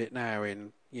elements of it now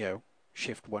in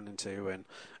Shift 1 and 2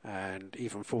 and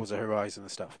even Forza Horizon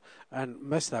and stuff, and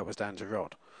most of that was down to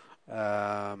Rod.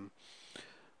 Um,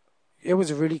 it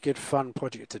was a really good fun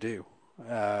project to do,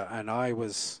 and I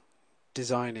was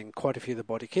designing quite a few of the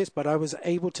body kits, but I was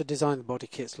able to design the body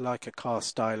kits like a car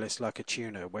stylist, like a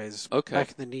tuner, whereas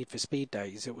back in the Need for Speed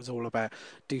days, it was all about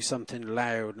do something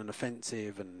loud and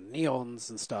offensive and neons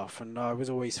and stuff, and I was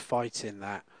always fighting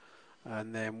that.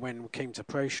 And then when we came to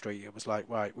Pro Street, it was like,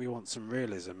 right, we want some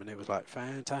realism, and it was like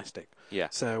fantastic. Yeah.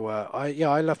 So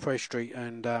I love Pro Street,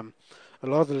 and a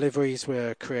lot of the liveries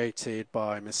were created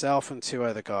by myself and two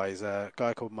other guys, a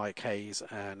guy called Mike Hayes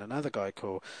and another guy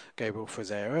called Gabriel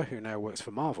Frazera, who now works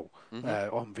for Marvel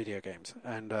on video games.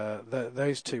 And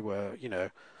those two were,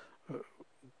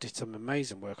 did some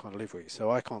amazing work on liveries. So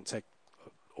I can't take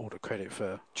all the credit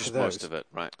for Just those. most of it,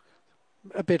 right?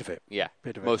 A bit of it. Yeah.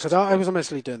 Bit of it. Most Because I was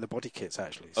mostly doing the body kits,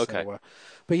 actually. Okay. So,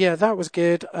 but yeah, that was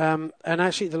good. And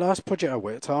actually, the last project I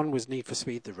worked on was Need for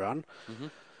Speed The Run. Mm-hmm.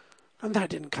 And that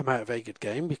didn't come out a very good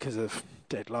game because of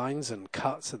deadlines and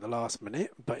cuts at the last minute.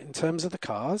 But in terms of the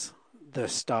cars, the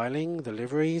styling, the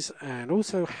liveries, and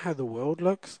also how the world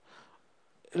looks,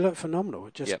 it looked phenomenal.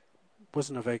 It just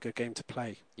wasn't a very good game to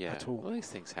play at all. Well, these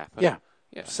things happen. Yeah.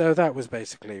 Yeah. So that was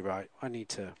basically right. I need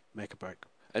to make a break.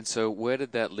 And so where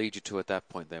did that lead you to at that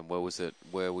point then? Where was it?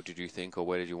 Where did you think, or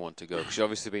where did you want to go? Because you've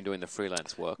obviously been doing the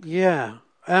freelance work. Yeah.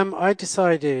 I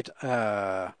decided,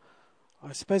 I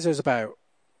suppose it was about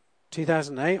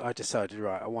 2008, I decided,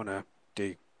 right, I want to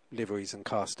do liveries and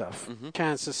car stuff.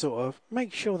 Cans to sort of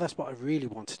make sure that's what I really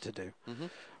wanted to do.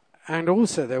 And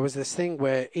also there was this thing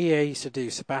where EA used to do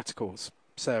sabbaticals.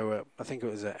 So I think it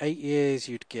was 8 years,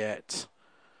 you'd get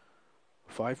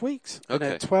 5 weeks. Okay.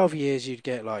 And at 12 years, you'd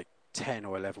get like 10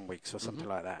 or 11 weeks or something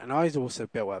like that. And I'd also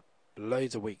built up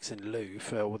loads of weeks in lieu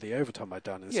for all the overtime I'd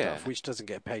done and stuff, which doesn't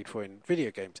get paid for in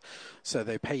video games. So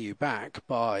they pay you back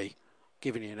by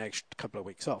giving you an extra couple of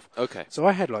weeks off. Okay. So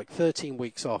I had like 13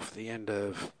 weeks off at the end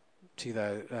of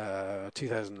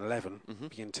 2011,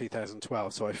 beginning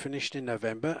 2012. So I finished in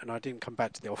November, and I didn't come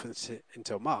back to the office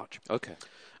until March. Okay.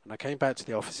 And I came back to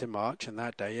the office in March, and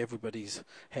that day everybody's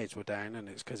heads were down, and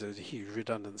it's because there was a huge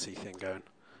redundancy thing going.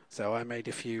 So I made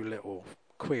a few little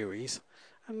queries,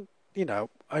 and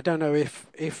I don't know if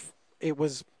it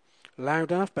was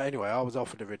loud enough, but anyway, I was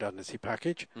offered a redundancy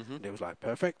package, and it was like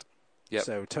perfect. Yep.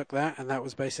 So took that, and that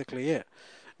was basically it.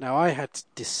 Now I had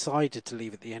decided to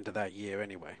leave at the end of that year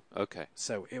anyway. Okay.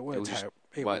 So it worked out.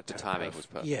 The timing was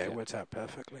perfect. Yeah, it worked out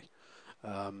perfectly.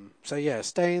 So yeah,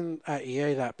 staying at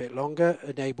EA that bit longer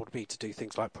enabled me to do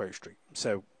things like Pro Street.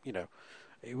 So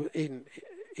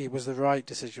it was the right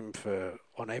decision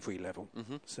on every level.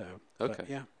 So okay, but,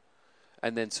 yeah.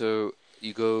 And then so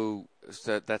you go.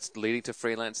 So that's leading to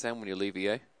freelance then when you leave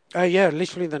EA. Yeah,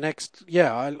 literally the next.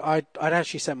 Yeah, I'd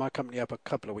actually set my company up a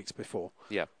couple of weeks before.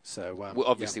 Yeah. So well,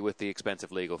 obviously with the expensive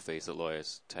legal fees that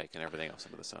lawyers take and everything else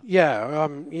under the sun. Yeah.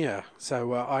 Yeah.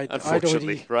 So I'd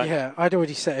already right? Yeah, I'd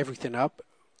already set everything up,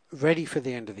 ready for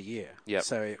the end of the year. Yeah.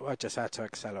 So I just had to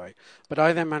accelerate. But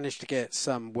I then managed to get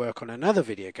some work on another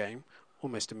video game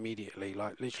almost immediately,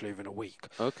 like literally within a week.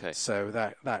 Okay. So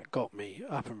that got me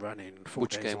up and running 4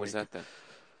 Which days game a was week. that then?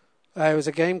 It was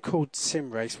a game called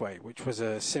Sim Raceway, which was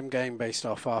a sim game based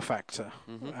off R Factor,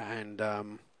 and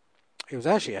it was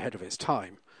actually ahead of its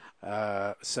time.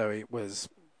 So it was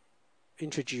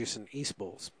introducing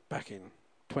esports back in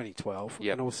 2012,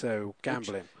 and also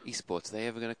gambling. Esports, are they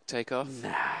ever going to take off? Nah.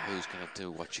 Who's going to do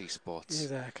watch esports?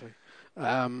 Exactly.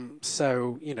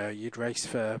 So you'd race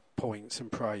for points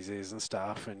and prizes and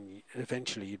stuff, and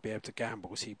eventually you'd be able to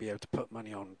gamble, so you'd be able to put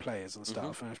money on players and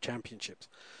stuff and have championships.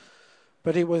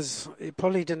 But it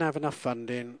probably didn't have enough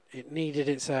funding. It needed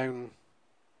its own,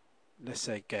 let's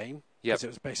say, game, because it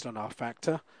was based on R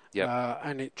Factor,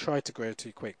 and it tried to grow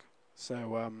too quick.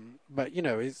 So, but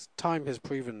its time has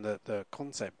proven that the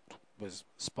concept was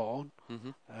spot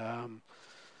on.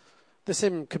 The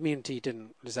sim community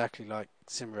didn't exactly like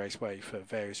Sim Raceway for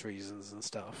various reasons and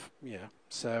stuff. Yeah,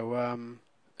 so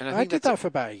and I did that for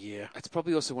about a year. It's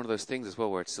probably also one of those things as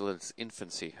well where it's still in its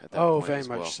infancy at that point. Oh, very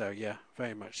much so. Yeah,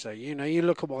 very much so. You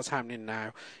look at what's happening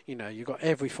now. You've got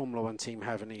every Formula One team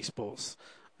having esports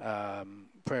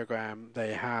program.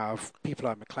 They have people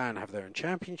like McLaren have their own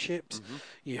championships. Mm-hmm.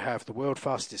 You have the World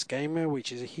Fastest Gamer,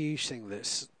 which is a huge thing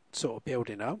that's sort of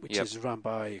building up, which is run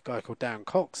by a guy called Dan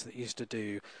Cox that used to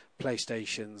do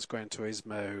PlayStation's Gran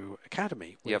Turismo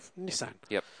Academy with Nissan.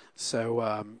 Yep. So,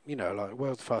 like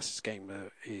World Fastest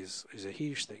Gamer is a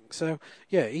huge thing. So,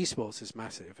 yeah, esports is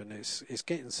massive, and it's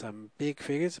getting some big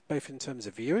figures, both in terms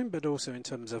of viewing, but also in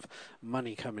terms of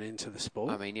money coming into the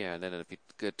sport. I mean, yeah, and then if you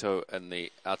get to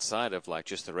the outside of like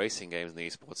just the racing games and the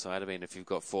esports side, I mean, if you've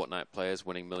got Fortnite players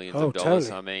winning millions of dollars,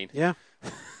 totally. I mean, yeah.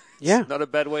 It's not a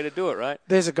bad way to do it, right?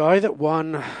 There's a guy that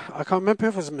won, I can't remember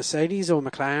if it was a Mercedes or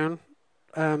McLaren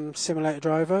simulator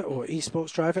driver or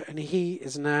esports driver, and he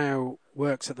is now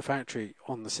works at the factory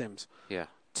on The Sims. Yeah.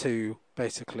 To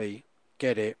basically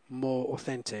get it more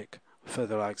authentic for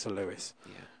the likes of Lewis.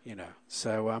 Yeah.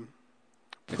 So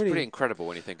it's pretty incredible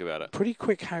when you think about it. Pretty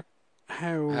quick how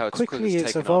quickly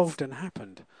it's evolved and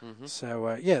happened. Mm-hmm.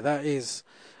 So that is.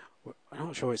 I'm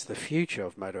not sure it's the future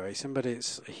of motor racing, but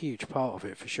it's a huge part of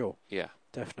it for sure. Yeah,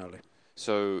 definitely.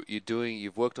 So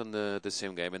you've worked on the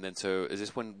sim game, and then so is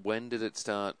this when did it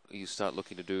start? You start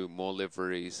looking to do more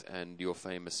liveries and your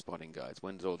famous spotting guides.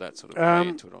 When did all that sort of play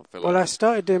into it? I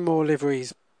started doing more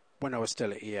liveries when I was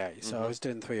still at EA, so I was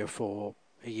doing 3 or 4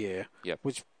 a year,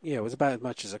 which was about as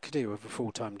much as I could do with a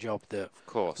full-time job that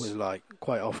was like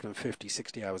quite often 50,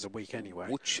 60 hours a week anyway.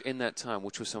 Which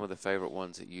were some of the favourite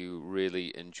ones that you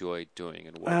really enjoyed doing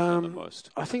and working on the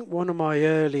most? I think one of my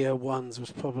earlier ones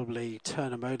was probably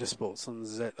Turner Motorsports on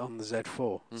the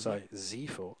Z4,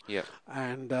 Z4. Yeah.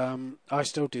 And I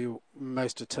still do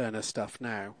most of Turner stuff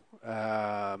now,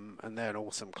 and they're an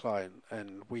awesome client,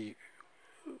 and we...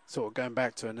 Sort of going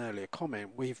back to an earlier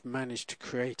comment, we've managed to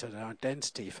create an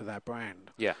identity for that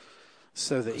brand. Yeah.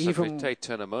 So that if even you take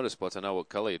Turner Motorsports, I know what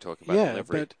colour you're talking about. Yeah,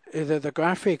 but the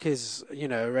graphic is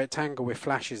a rectangle with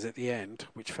flashes at the end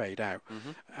which fade out,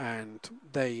 and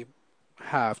they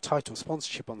have title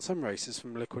sponsorship on some races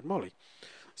from Liquid Moly.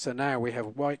 So now we have a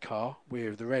white car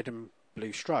with the red and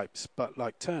blue stripes, but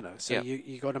like Turner. So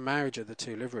you got a marriage of the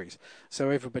two liveries. So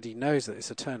everybody knows that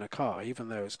it's a Turner car, even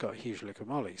though it's got a huge Liquid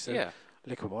Moly. So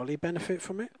Liquid Moly benefit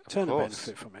from it, Turner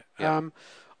benefit from it. Yeah.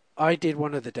 I did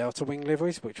one of the Delta Wing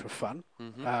liveries, which were fun.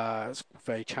 It's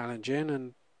very challenging,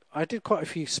 and I did quite a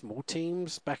few small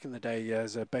teams back in the day.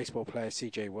 As a baseball player,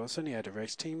 CJ Wilson, he had a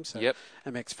race team, so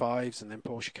MX-5s and then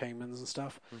Porsche Caymans and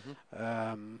stuff.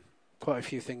 Quite a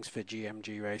few things for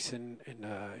GMG Racing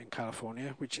in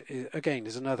California, which again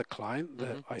is another client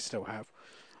that I still have.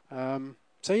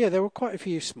 So there were quite a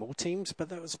few small teams, but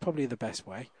that was probably the best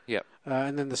way. Yep.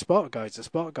 And then the Sparta Guides. The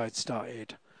Sparta Guides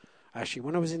started actually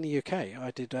when I was in the UK.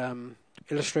 I did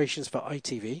illustrations for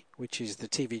ITV, which is the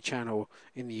TV channel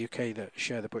in the UK that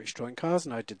share the British touring cars,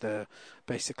 and I did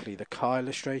basically the car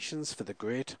illustrations for the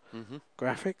grid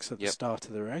graphics at the start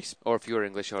of the race. Or if you were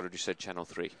English, I would have just said Channel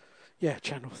 3. Yeah,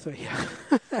 Channel 3.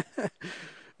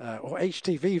 Or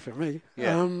HTV for me.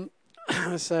 Yeah.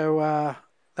 So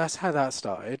that's how that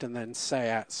started, and then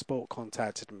Seat Sport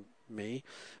contacted me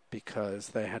because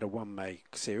they had a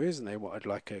one-make series and they wanted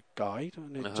like a guide,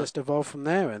 and it just evolved from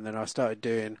there. And then I started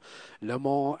doing Le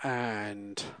Mans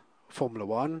and Formula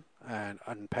One and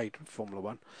unpaid Formula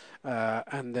One,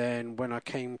 and then when I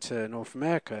came to North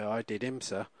America, I did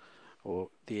IMSA or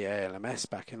the ALMS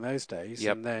back in those days,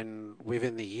 and then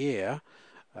within the year,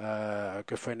 a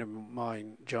good friend of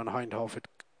mine, John Hindhoff, had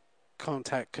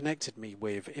connected me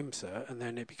with IMSA, and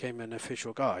then it became an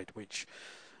official guide, which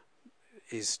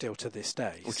is still to this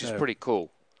day. Which is pretty cool.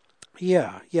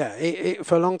 Yeah. It,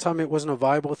 for a long time, it wasn't a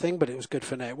viable thing, but it was good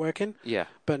for networking. Yeah.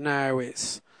 But now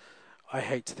it's... I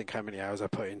hate to think how many hours I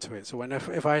put into it. So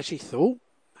if I actually thought,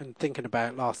 and thinking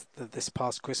about this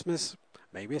past Christmas,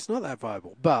 maybe it's not that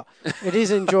viable, but it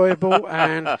is enjoyable,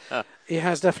 and it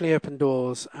has definitely opened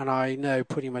doors, and I know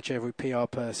pretty much every PR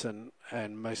person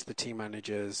and most of the team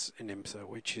managers in IMSA,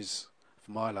 which is,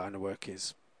 for my line of work,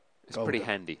 is It's golden. pretty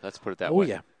handy, let's put it that way. Oh,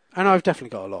 yeah. And I've definitely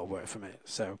got a lot of work from it,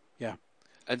 so, yeah.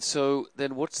 And so,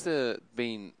 then what's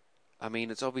been... I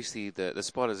mean, it's obviously the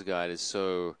Spotter's Guide is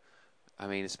so... I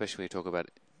mean, especially when you talk about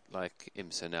like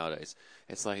IMSA nowadays,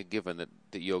 it's like a given that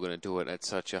you're going to do it at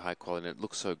such a high quality, and it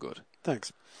looks so good.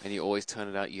 Thanks. And you always turn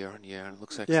it out year on year, and it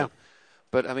looks excellent. Yeah.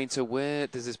 But I mean, so where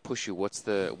does this push you?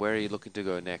 Where are you looking to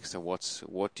go next, and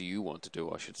what do you want to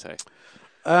do? I should say.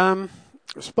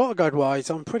 Spotter Guide wise,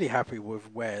 I'm pretty happy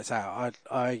with where it's at.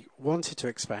 I wanted to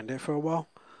expand it for a while,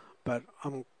 but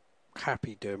I'm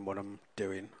happy doing what I'm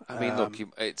doing. I mean, look,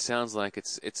 it sounds like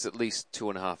it's at least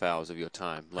 2.5 hours of your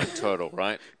time, like total,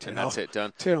 right? And that's it,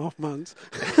 done. 2.5 months.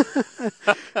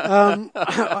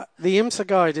 The IMSA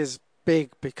Guide is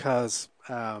big because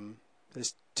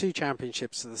there's 2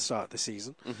 championships at the start of the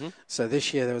season. Mm-hmm. So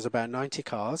this year there was about 90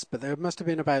 cars, but there must have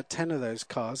been about 10 of those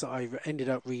cars that I ended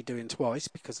up redoing twice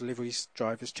because liveries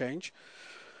drivers change.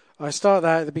 I start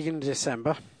that at the beginning of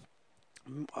December.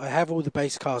 I have all the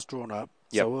base cars drawn up.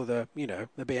 Yep. So all the,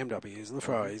 the BMWs and the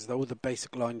Ferraris, all the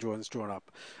basic line drawings drawn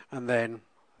up. And then,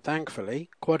 thankfully,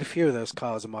 quite a few of those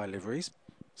cars are my liveries.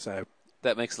 So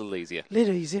that makes it a little easier.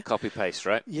 Little easier. Copy paste,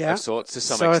 right? Yeah. Of sorts to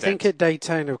some extent. extent. So I think at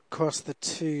Daytona, across the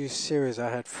 2 series, I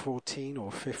had 14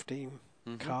 or 15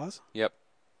 cars. Yep.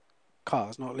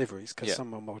 Cars, not liveries, because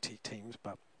some were multi-teams.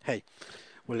 But hey,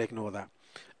 we'll ignore that.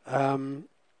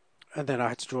 And then I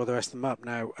had to draw the rest of them up.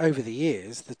 Now, over the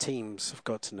years, the teams have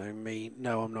got to know me.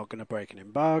 No, I'm not going to break an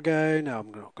embargo. No,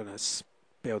 I'm not going to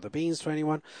spill the beans to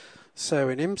anyone. So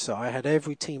in IMSA, I had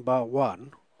every team bar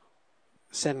one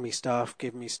send me stuff,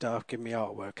 give me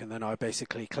artwork, and then I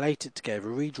basically collate it together,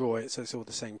 redraw it so it's all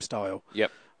the same style,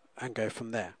 and go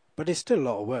from there. But it's still a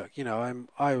lot of work.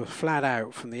 I was flat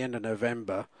out from the end of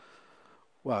November,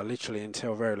 well, literally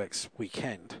until Rolex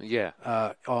weekend,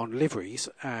 on liveries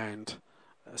and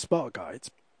spotter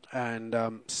guides, and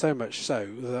so much so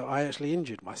that I actually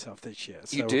injured myself this year.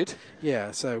 So, you did?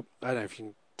 Yeah, so I don't know if you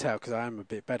can tell because I am a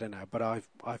bit better now, but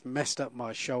I've messed up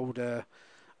my shoulder.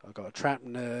 I've got a trapped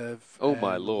nerve. Oh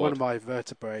my Lord! One of my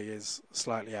vertebrae is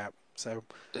slightly out. So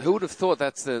who would have thought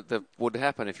that's the would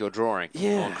happen if you're drawing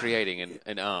or creating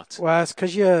an art? Well, it's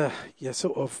because you're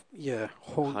sort of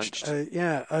hunched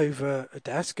over a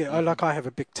desk. I have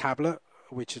a big tablet,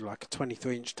 which is like a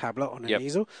 23-inch tablet on an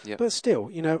easel. Yep. But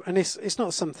still, and it's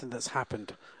not something that's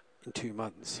happened in 2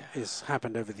 months. Yeah. It's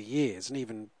happened over the years, and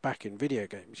even back in video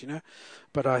games,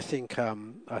 But I think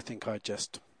I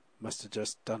just must have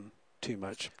just done too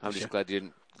much. I'm just glad you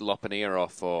didn't lop an ear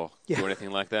off or do anything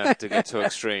like that to get too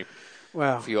extreme.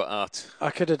 Well, for your art,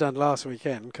 I could have done last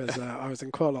weekend because I was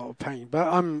in quite a lot of pain.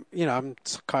 But I'm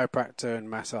chiropractor and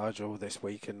massage all this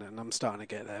week, and I'm starting to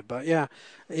get there. But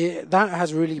that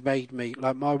has really made me,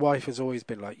 like, my wife has always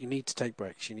been like, you need to take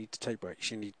breaks. You need to take breaks.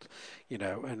 You need,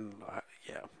 and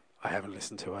I haven't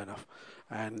listened to her enough.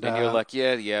 And you're like,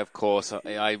 yeah, of course,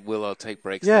 I will. I'll take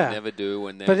breaks. Yeah, I never do.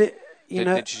 And then, but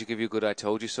did she give you a good "I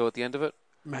told you so" at the end of it?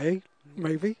 Maybe.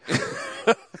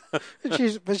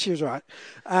 But she was right.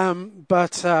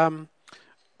 But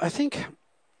I think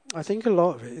a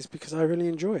lot of it is because I really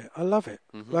enjoy it. I love it.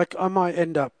 Mm-hmm. Like, I might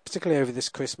end up, particularly over this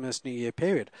Christmas, New Year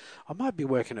period, I might be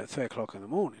working at 3 o'clock in the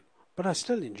morning, but I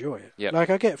still enjoy it. Yep. Like,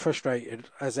 I get frustrated,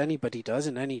 as anybody does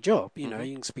in any job. You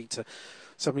can speak to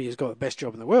somebody who's got the best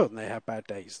job in the world and they have bad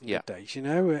days and good days.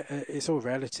 It's all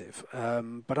relative.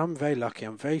 But I'm very lucky.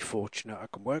 I'm very fortunate. I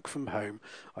can work from home.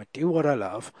 I do what I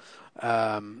love.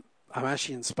 I'm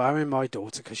actually inspiring my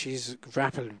daughter because she's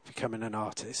rapidly becoming an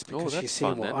artist because she's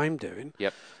seeing what I'm doing.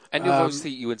 Yep. And obviously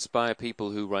you inspire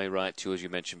people who write to you, as you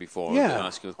mentioned before, and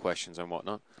ask you questions and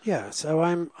whatnot. Yeah, so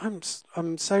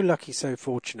I'm so lucky, so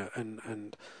fortunate,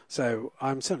 and so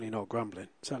I'm certainly not grumbling,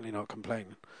 certainly not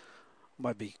complaining.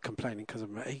 Might be complaining because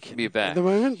I'm aching at the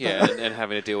moment. Yeah, and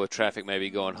having to deal with traffic, maybe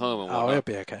going home and whatnot. Oh, it'll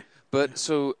be okay. But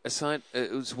so, aside,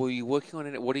 were you working on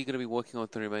it? What are you going to be working on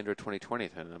for the remainder of 2020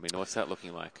 then? I mean, what's that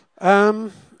looking like?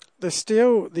 There's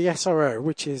still the SRO,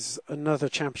 which is another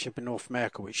championship in North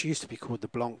America, which used to be called the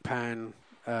Blackmore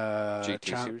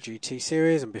GT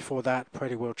Series, and before that,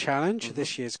 Pretty World Challenge. Mm-hmm.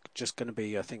 This year's just going to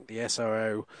be, I think, the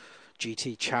SRO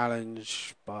GT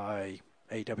Challenge by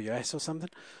AWS or something.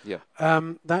 Yeah.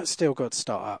 That's still got to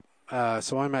start up.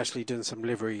 So I'm actually doing some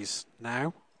liveries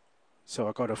now. So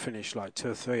I've got to finish like 2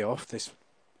 or 3 off this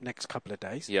next couple of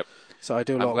days. Yep. So I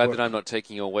do a lot of work. I'm glad that I'm not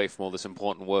taking you away from all this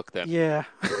important work then. Yeah.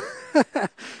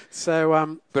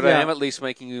 So, but I am at least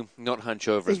making you not hunch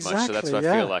over as much. So that's what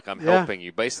I feel like. I'm helping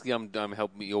you. Basically, I'm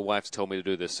helping. Your wife's told me to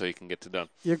do this so you can get it done.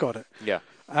 You got it. Yeah.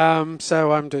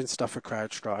 So I'm doing stuff for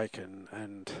CrowdStrike,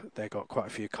 and they got quite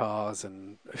a few cars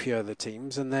and a few other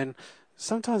teams, and then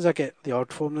sometimes I get the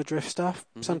odd Formula Drift stuff.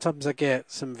 Mm-hmm. Sometimes I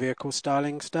get some vehicle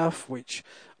styling stuff, which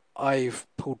I've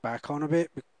pulled back on a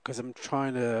bit because I'm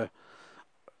trying to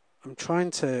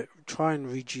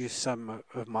reduce some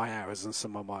of my hours and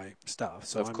some of my stuff.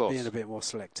 So I'm being a bit more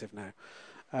selective now.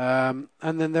 And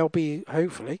then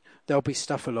hopefully there'll be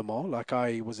stuff at Le Mans. Like,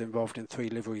 I was involved in 3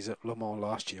 liveries at Le Mans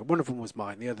last year. One of them was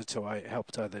mine. The other 2 I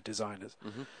helped other designers.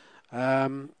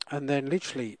 Mm-hmm. And then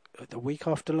literally the week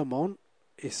after Le Mans,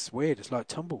 it's weird. It's like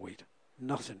tumbleweed.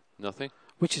 Nothing.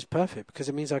 Which is perfect because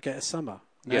it means I get a summer.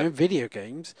 Now, in video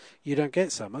games, you don't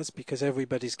get summers because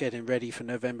everybody's getting ready for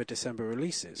November, December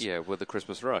releases. Yeah, with the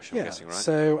Christmas rush, I'm guessing, right?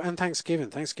 So, and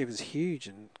Thanksgiving's huge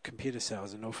in computer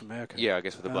sales in North America. Yeah, I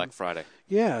guess with the Black Friday.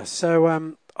 Yeah,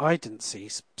 so I didn't see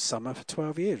summer for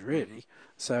 12 years, really.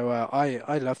 So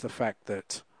I love the fact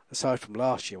that, aside from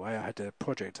last year where I had a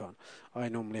project on, I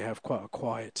normally have quite a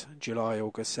quiet July,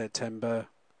 August, September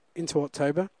into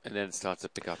October. And then it starts to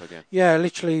pick up again. Yeah,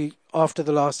 literally after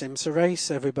the last IMSA race,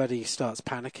 everybody starts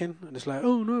panicking and it's like,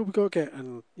 oh no, we got to get,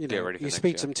 and Get ready for you next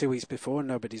speak year. to them 2 weeks before and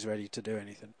nobody's ready to do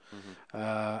anything.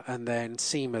 Mm-hmm. And then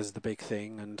SEMA's the big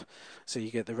thing, and so you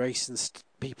get the race and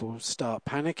people start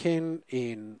panicking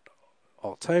in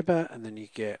October, and then you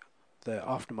get the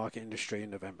aftermarket industry in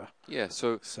November. Yeah,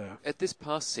 so at this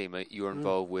past SEMA, you were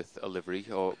involved with a livery,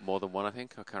 or more than one, I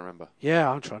think? I can't remember. Yeah,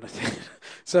 I'm trying to think.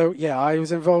 So, yeah, I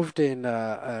was involved in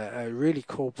a really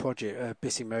cool project,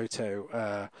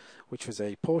 Bisimoto, which was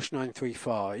a Porsche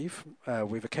 935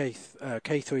 with a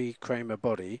K3 Kramer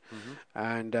body,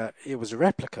 and it was a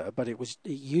replica, but it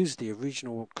used the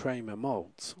original Kramer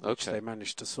molds, which they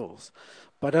managed to source.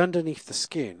 But underneath the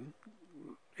skin,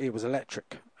 it was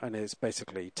electric, and it's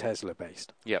basically Tesla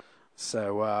based. Yep.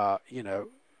 So,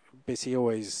 Bissy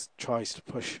always tries to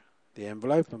push the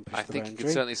envelope and push the boundary. I think you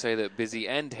could certainly say that Busy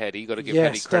and Heady, you've got to give Yes,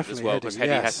 Heady credit as well, definitely because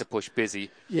Heady, Heady has to push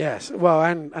Busy. Yes, well,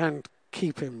 and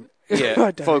keep him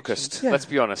focused. Yeah. Let's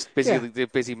be honest.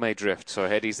 Busy may drift, so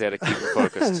Heady's there to keep him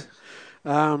focused.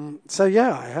 So,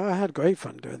 yeah, I had great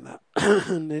fun doing that.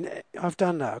 And then I've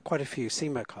done quite a few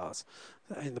SEMA cars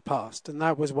in the past, and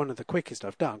that was one of the quickest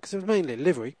I've done, because it was mainly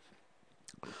livery.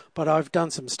 But I've done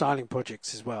some styling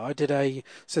projects as well.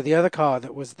 So the other car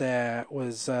that was there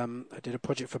was, I did a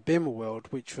project for BIM World,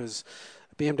 which was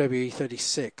a BMW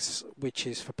E36, which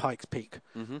is for Pikes Peak.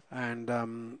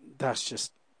 And that's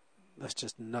just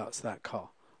nuts, that car.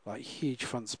 Like huge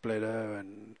front splitter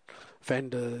and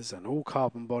fenders and all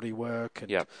carbon body work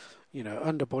and,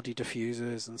 underbody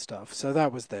diffusers and stuff. So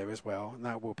that was there as well, and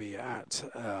that will be at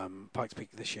Pikes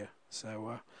Peak this year.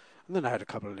 So, and then I had a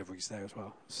couple of liveries there as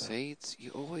well. So. See,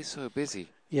 you're always so busy.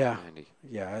 Yeah, Andy.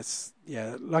 Yeah.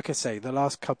 Like I say, the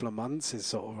last couple of months is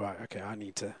sort of right. Okay, I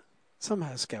need to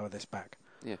somehow scale this back.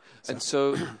 Yeah, and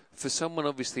so for someone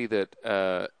obviously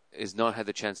that has not had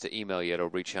the chance to email yet or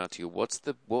reach out to you, what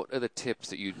are the tips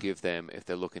that you'd give them if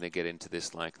they're looking to get into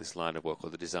this line of work or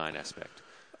the design aspect?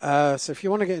 So if you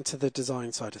want to get into the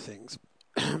design side of things,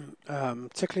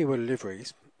 particularly with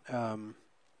liveries.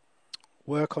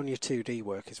 Work on your 2D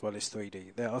work as well as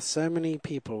 3D. There are so many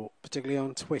people, particularly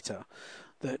on Twitter,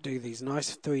 that do these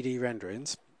nice 3D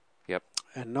renderings. Yep.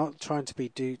 And not trying to be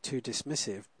too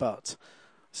dismissive, but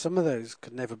some of those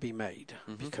could never be made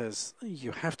because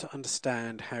you have to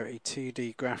understand how a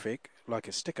 2D graphic, like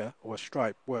a sticker or a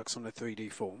stripe, works on a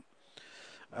 3D form.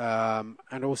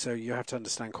 And also you have to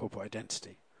understand corporate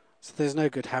identity. So there's no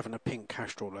good having a pink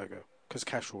Castrol logo, because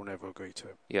Castrol will never agree to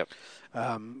it. Yep.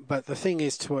 But the thing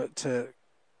is to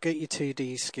get your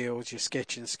 2D skills, your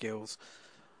sketching skills,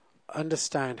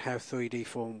 understand how 3D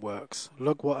form works.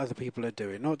 Look what other people are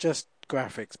doing, not just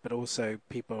graphics, but also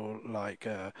people like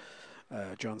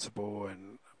John Sabor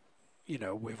and,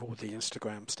 with all the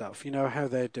Instagram stuff, how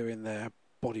they're doing their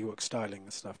bodywork styling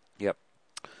and stuff. Yep.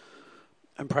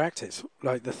 And practice.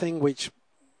 Like the thing which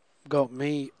got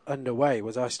me underway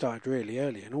was I started really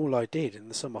early, and all I did in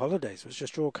the summer holidays was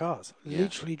just draw cars.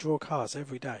 Literally draw cars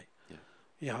every day.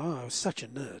 Yeah, I was such a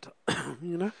nerd,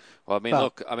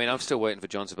 Well, I'm still waiting for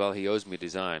John Sabell. He owes me a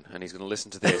design, and he's going to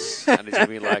listen to this, and he's going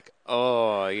to be like,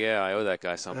 oh, yeah, I owe that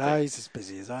guy something. No, he's as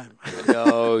busy as I am.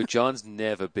 No, John's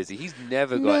never busy. He's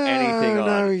never got anything on.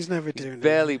 No, he's never doing it. He's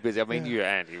barely busy. I mean, you're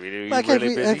Andy. You're like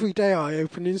really busy. Every day I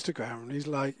open Instagram, and he's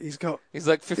like 15 he's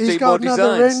more got designs.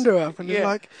 Another render up, and he's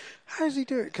like, how does he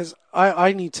do it? Because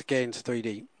I need to get into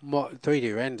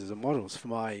 3D renders and models for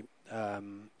my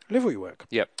livery work.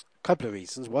 Yep. Couple of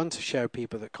reasons. One, to show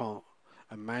people that can't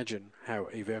imagine how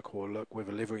a vehicle will look with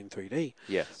a livery in 3D.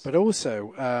 Yes. But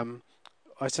also,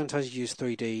 I sometimes use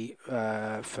 3D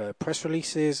for press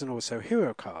releases and also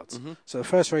hero cards. So the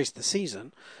first race of the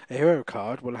season, a hero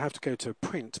card will have to go to a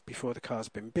print before the car's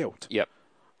been built. Yep.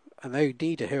 And they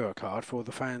need a hero card for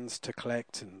the fans to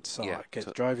collect and get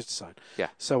the drivers to sign. Yeah.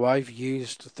 So I've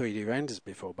used 3D renders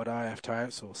before, but I have to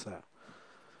outsource that.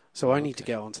 So I need to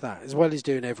get onto that, as well as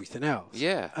doing everything else.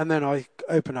 Yeah. And then I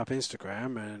open up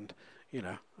Instagram and,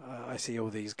 I see all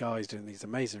these guys doing these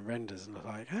amazing renders, and I'm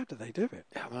like, how do they do it?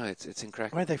 Yeah, well, it's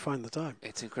incredible. Where do they find the time?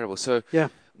 It's incredible. So, yeah.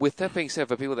 With that being said,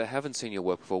 for people that haven't seen your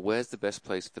work before, where's the best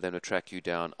place for them to track you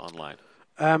down online?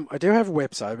 I do have a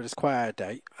website, but it's quite out of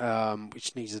date,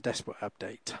 which needs a desperate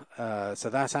update. So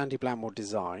that's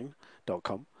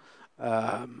andyblackmoredesign.com.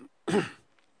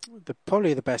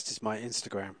 Probably the best is my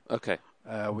Instagram. Okay.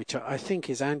 Which I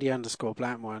think is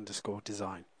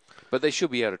Andy_Blackmore_design. But they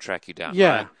should be able to track you down,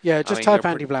 Yeah, right? yeah. Just type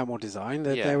they're Andy Blackmore design.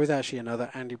 Yeah. There is actually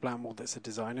another Andy Blackmore that's a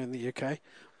designer in the UK,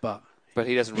 but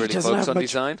he doesn't really doesn't focus have on much.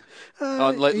 design? He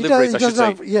Liveries, I should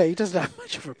say. He doesn't have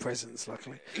much of a presence,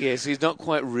 luckily. Yes, he's not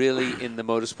quite really in the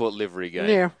motorsport livery game.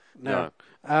 Yeah, no.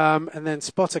 And then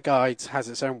Spotter Guides has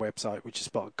its own website, which is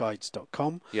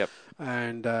spotterguides.com. Yep.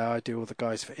 And I do all the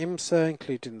guides for IMSA,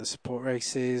 including the support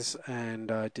races,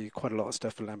 and I do quite a lot of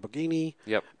stuff for Lamborghini.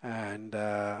 Yep. And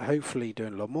hopefully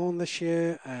doing Le Mans this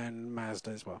year, and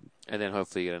Mazda as well. And then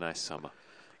hopefully you get a nice summer.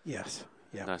 Yes.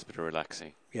 Yeah. Nice bit of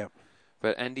relaxing. Yep.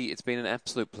 But Andy, it's been an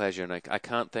absolute pleasure, and I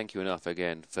can't thank you enough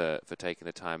again for taking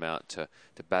the time out to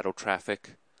battle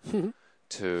traffic,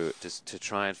 to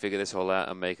try and figure this all out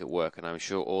and make it work. And I'm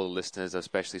sure all the listeners,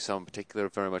 especially some in particular, are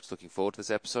very much looking forward to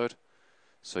this episode.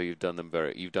 So you've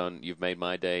made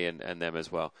my day and them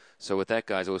as well. So with that,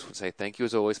 guys, I always want to say thank you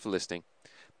as always for listening.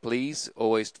 Please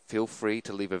always feel free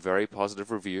to leave a very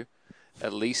positive review,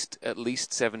 at least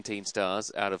 17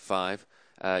 stars out of 5.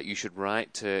 You should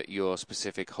write to your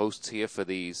specific hosts here for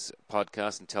these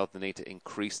podcasts and tell them they need to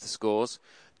increase the scores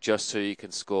just so you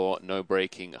can score No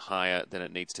Braking higher than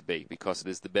it needs to be, because it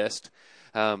is the best.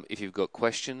 If you've got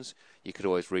questions, you could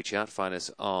always reach out. Find us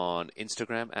on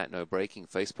Instagram at No Braking,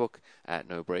 Facebook at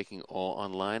No Braking, or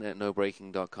online at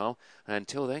nobraking.com. And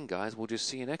until then, guys, we'll just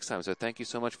see you next time. So thank you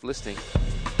so much for listening.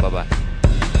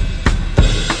 Bye-bye.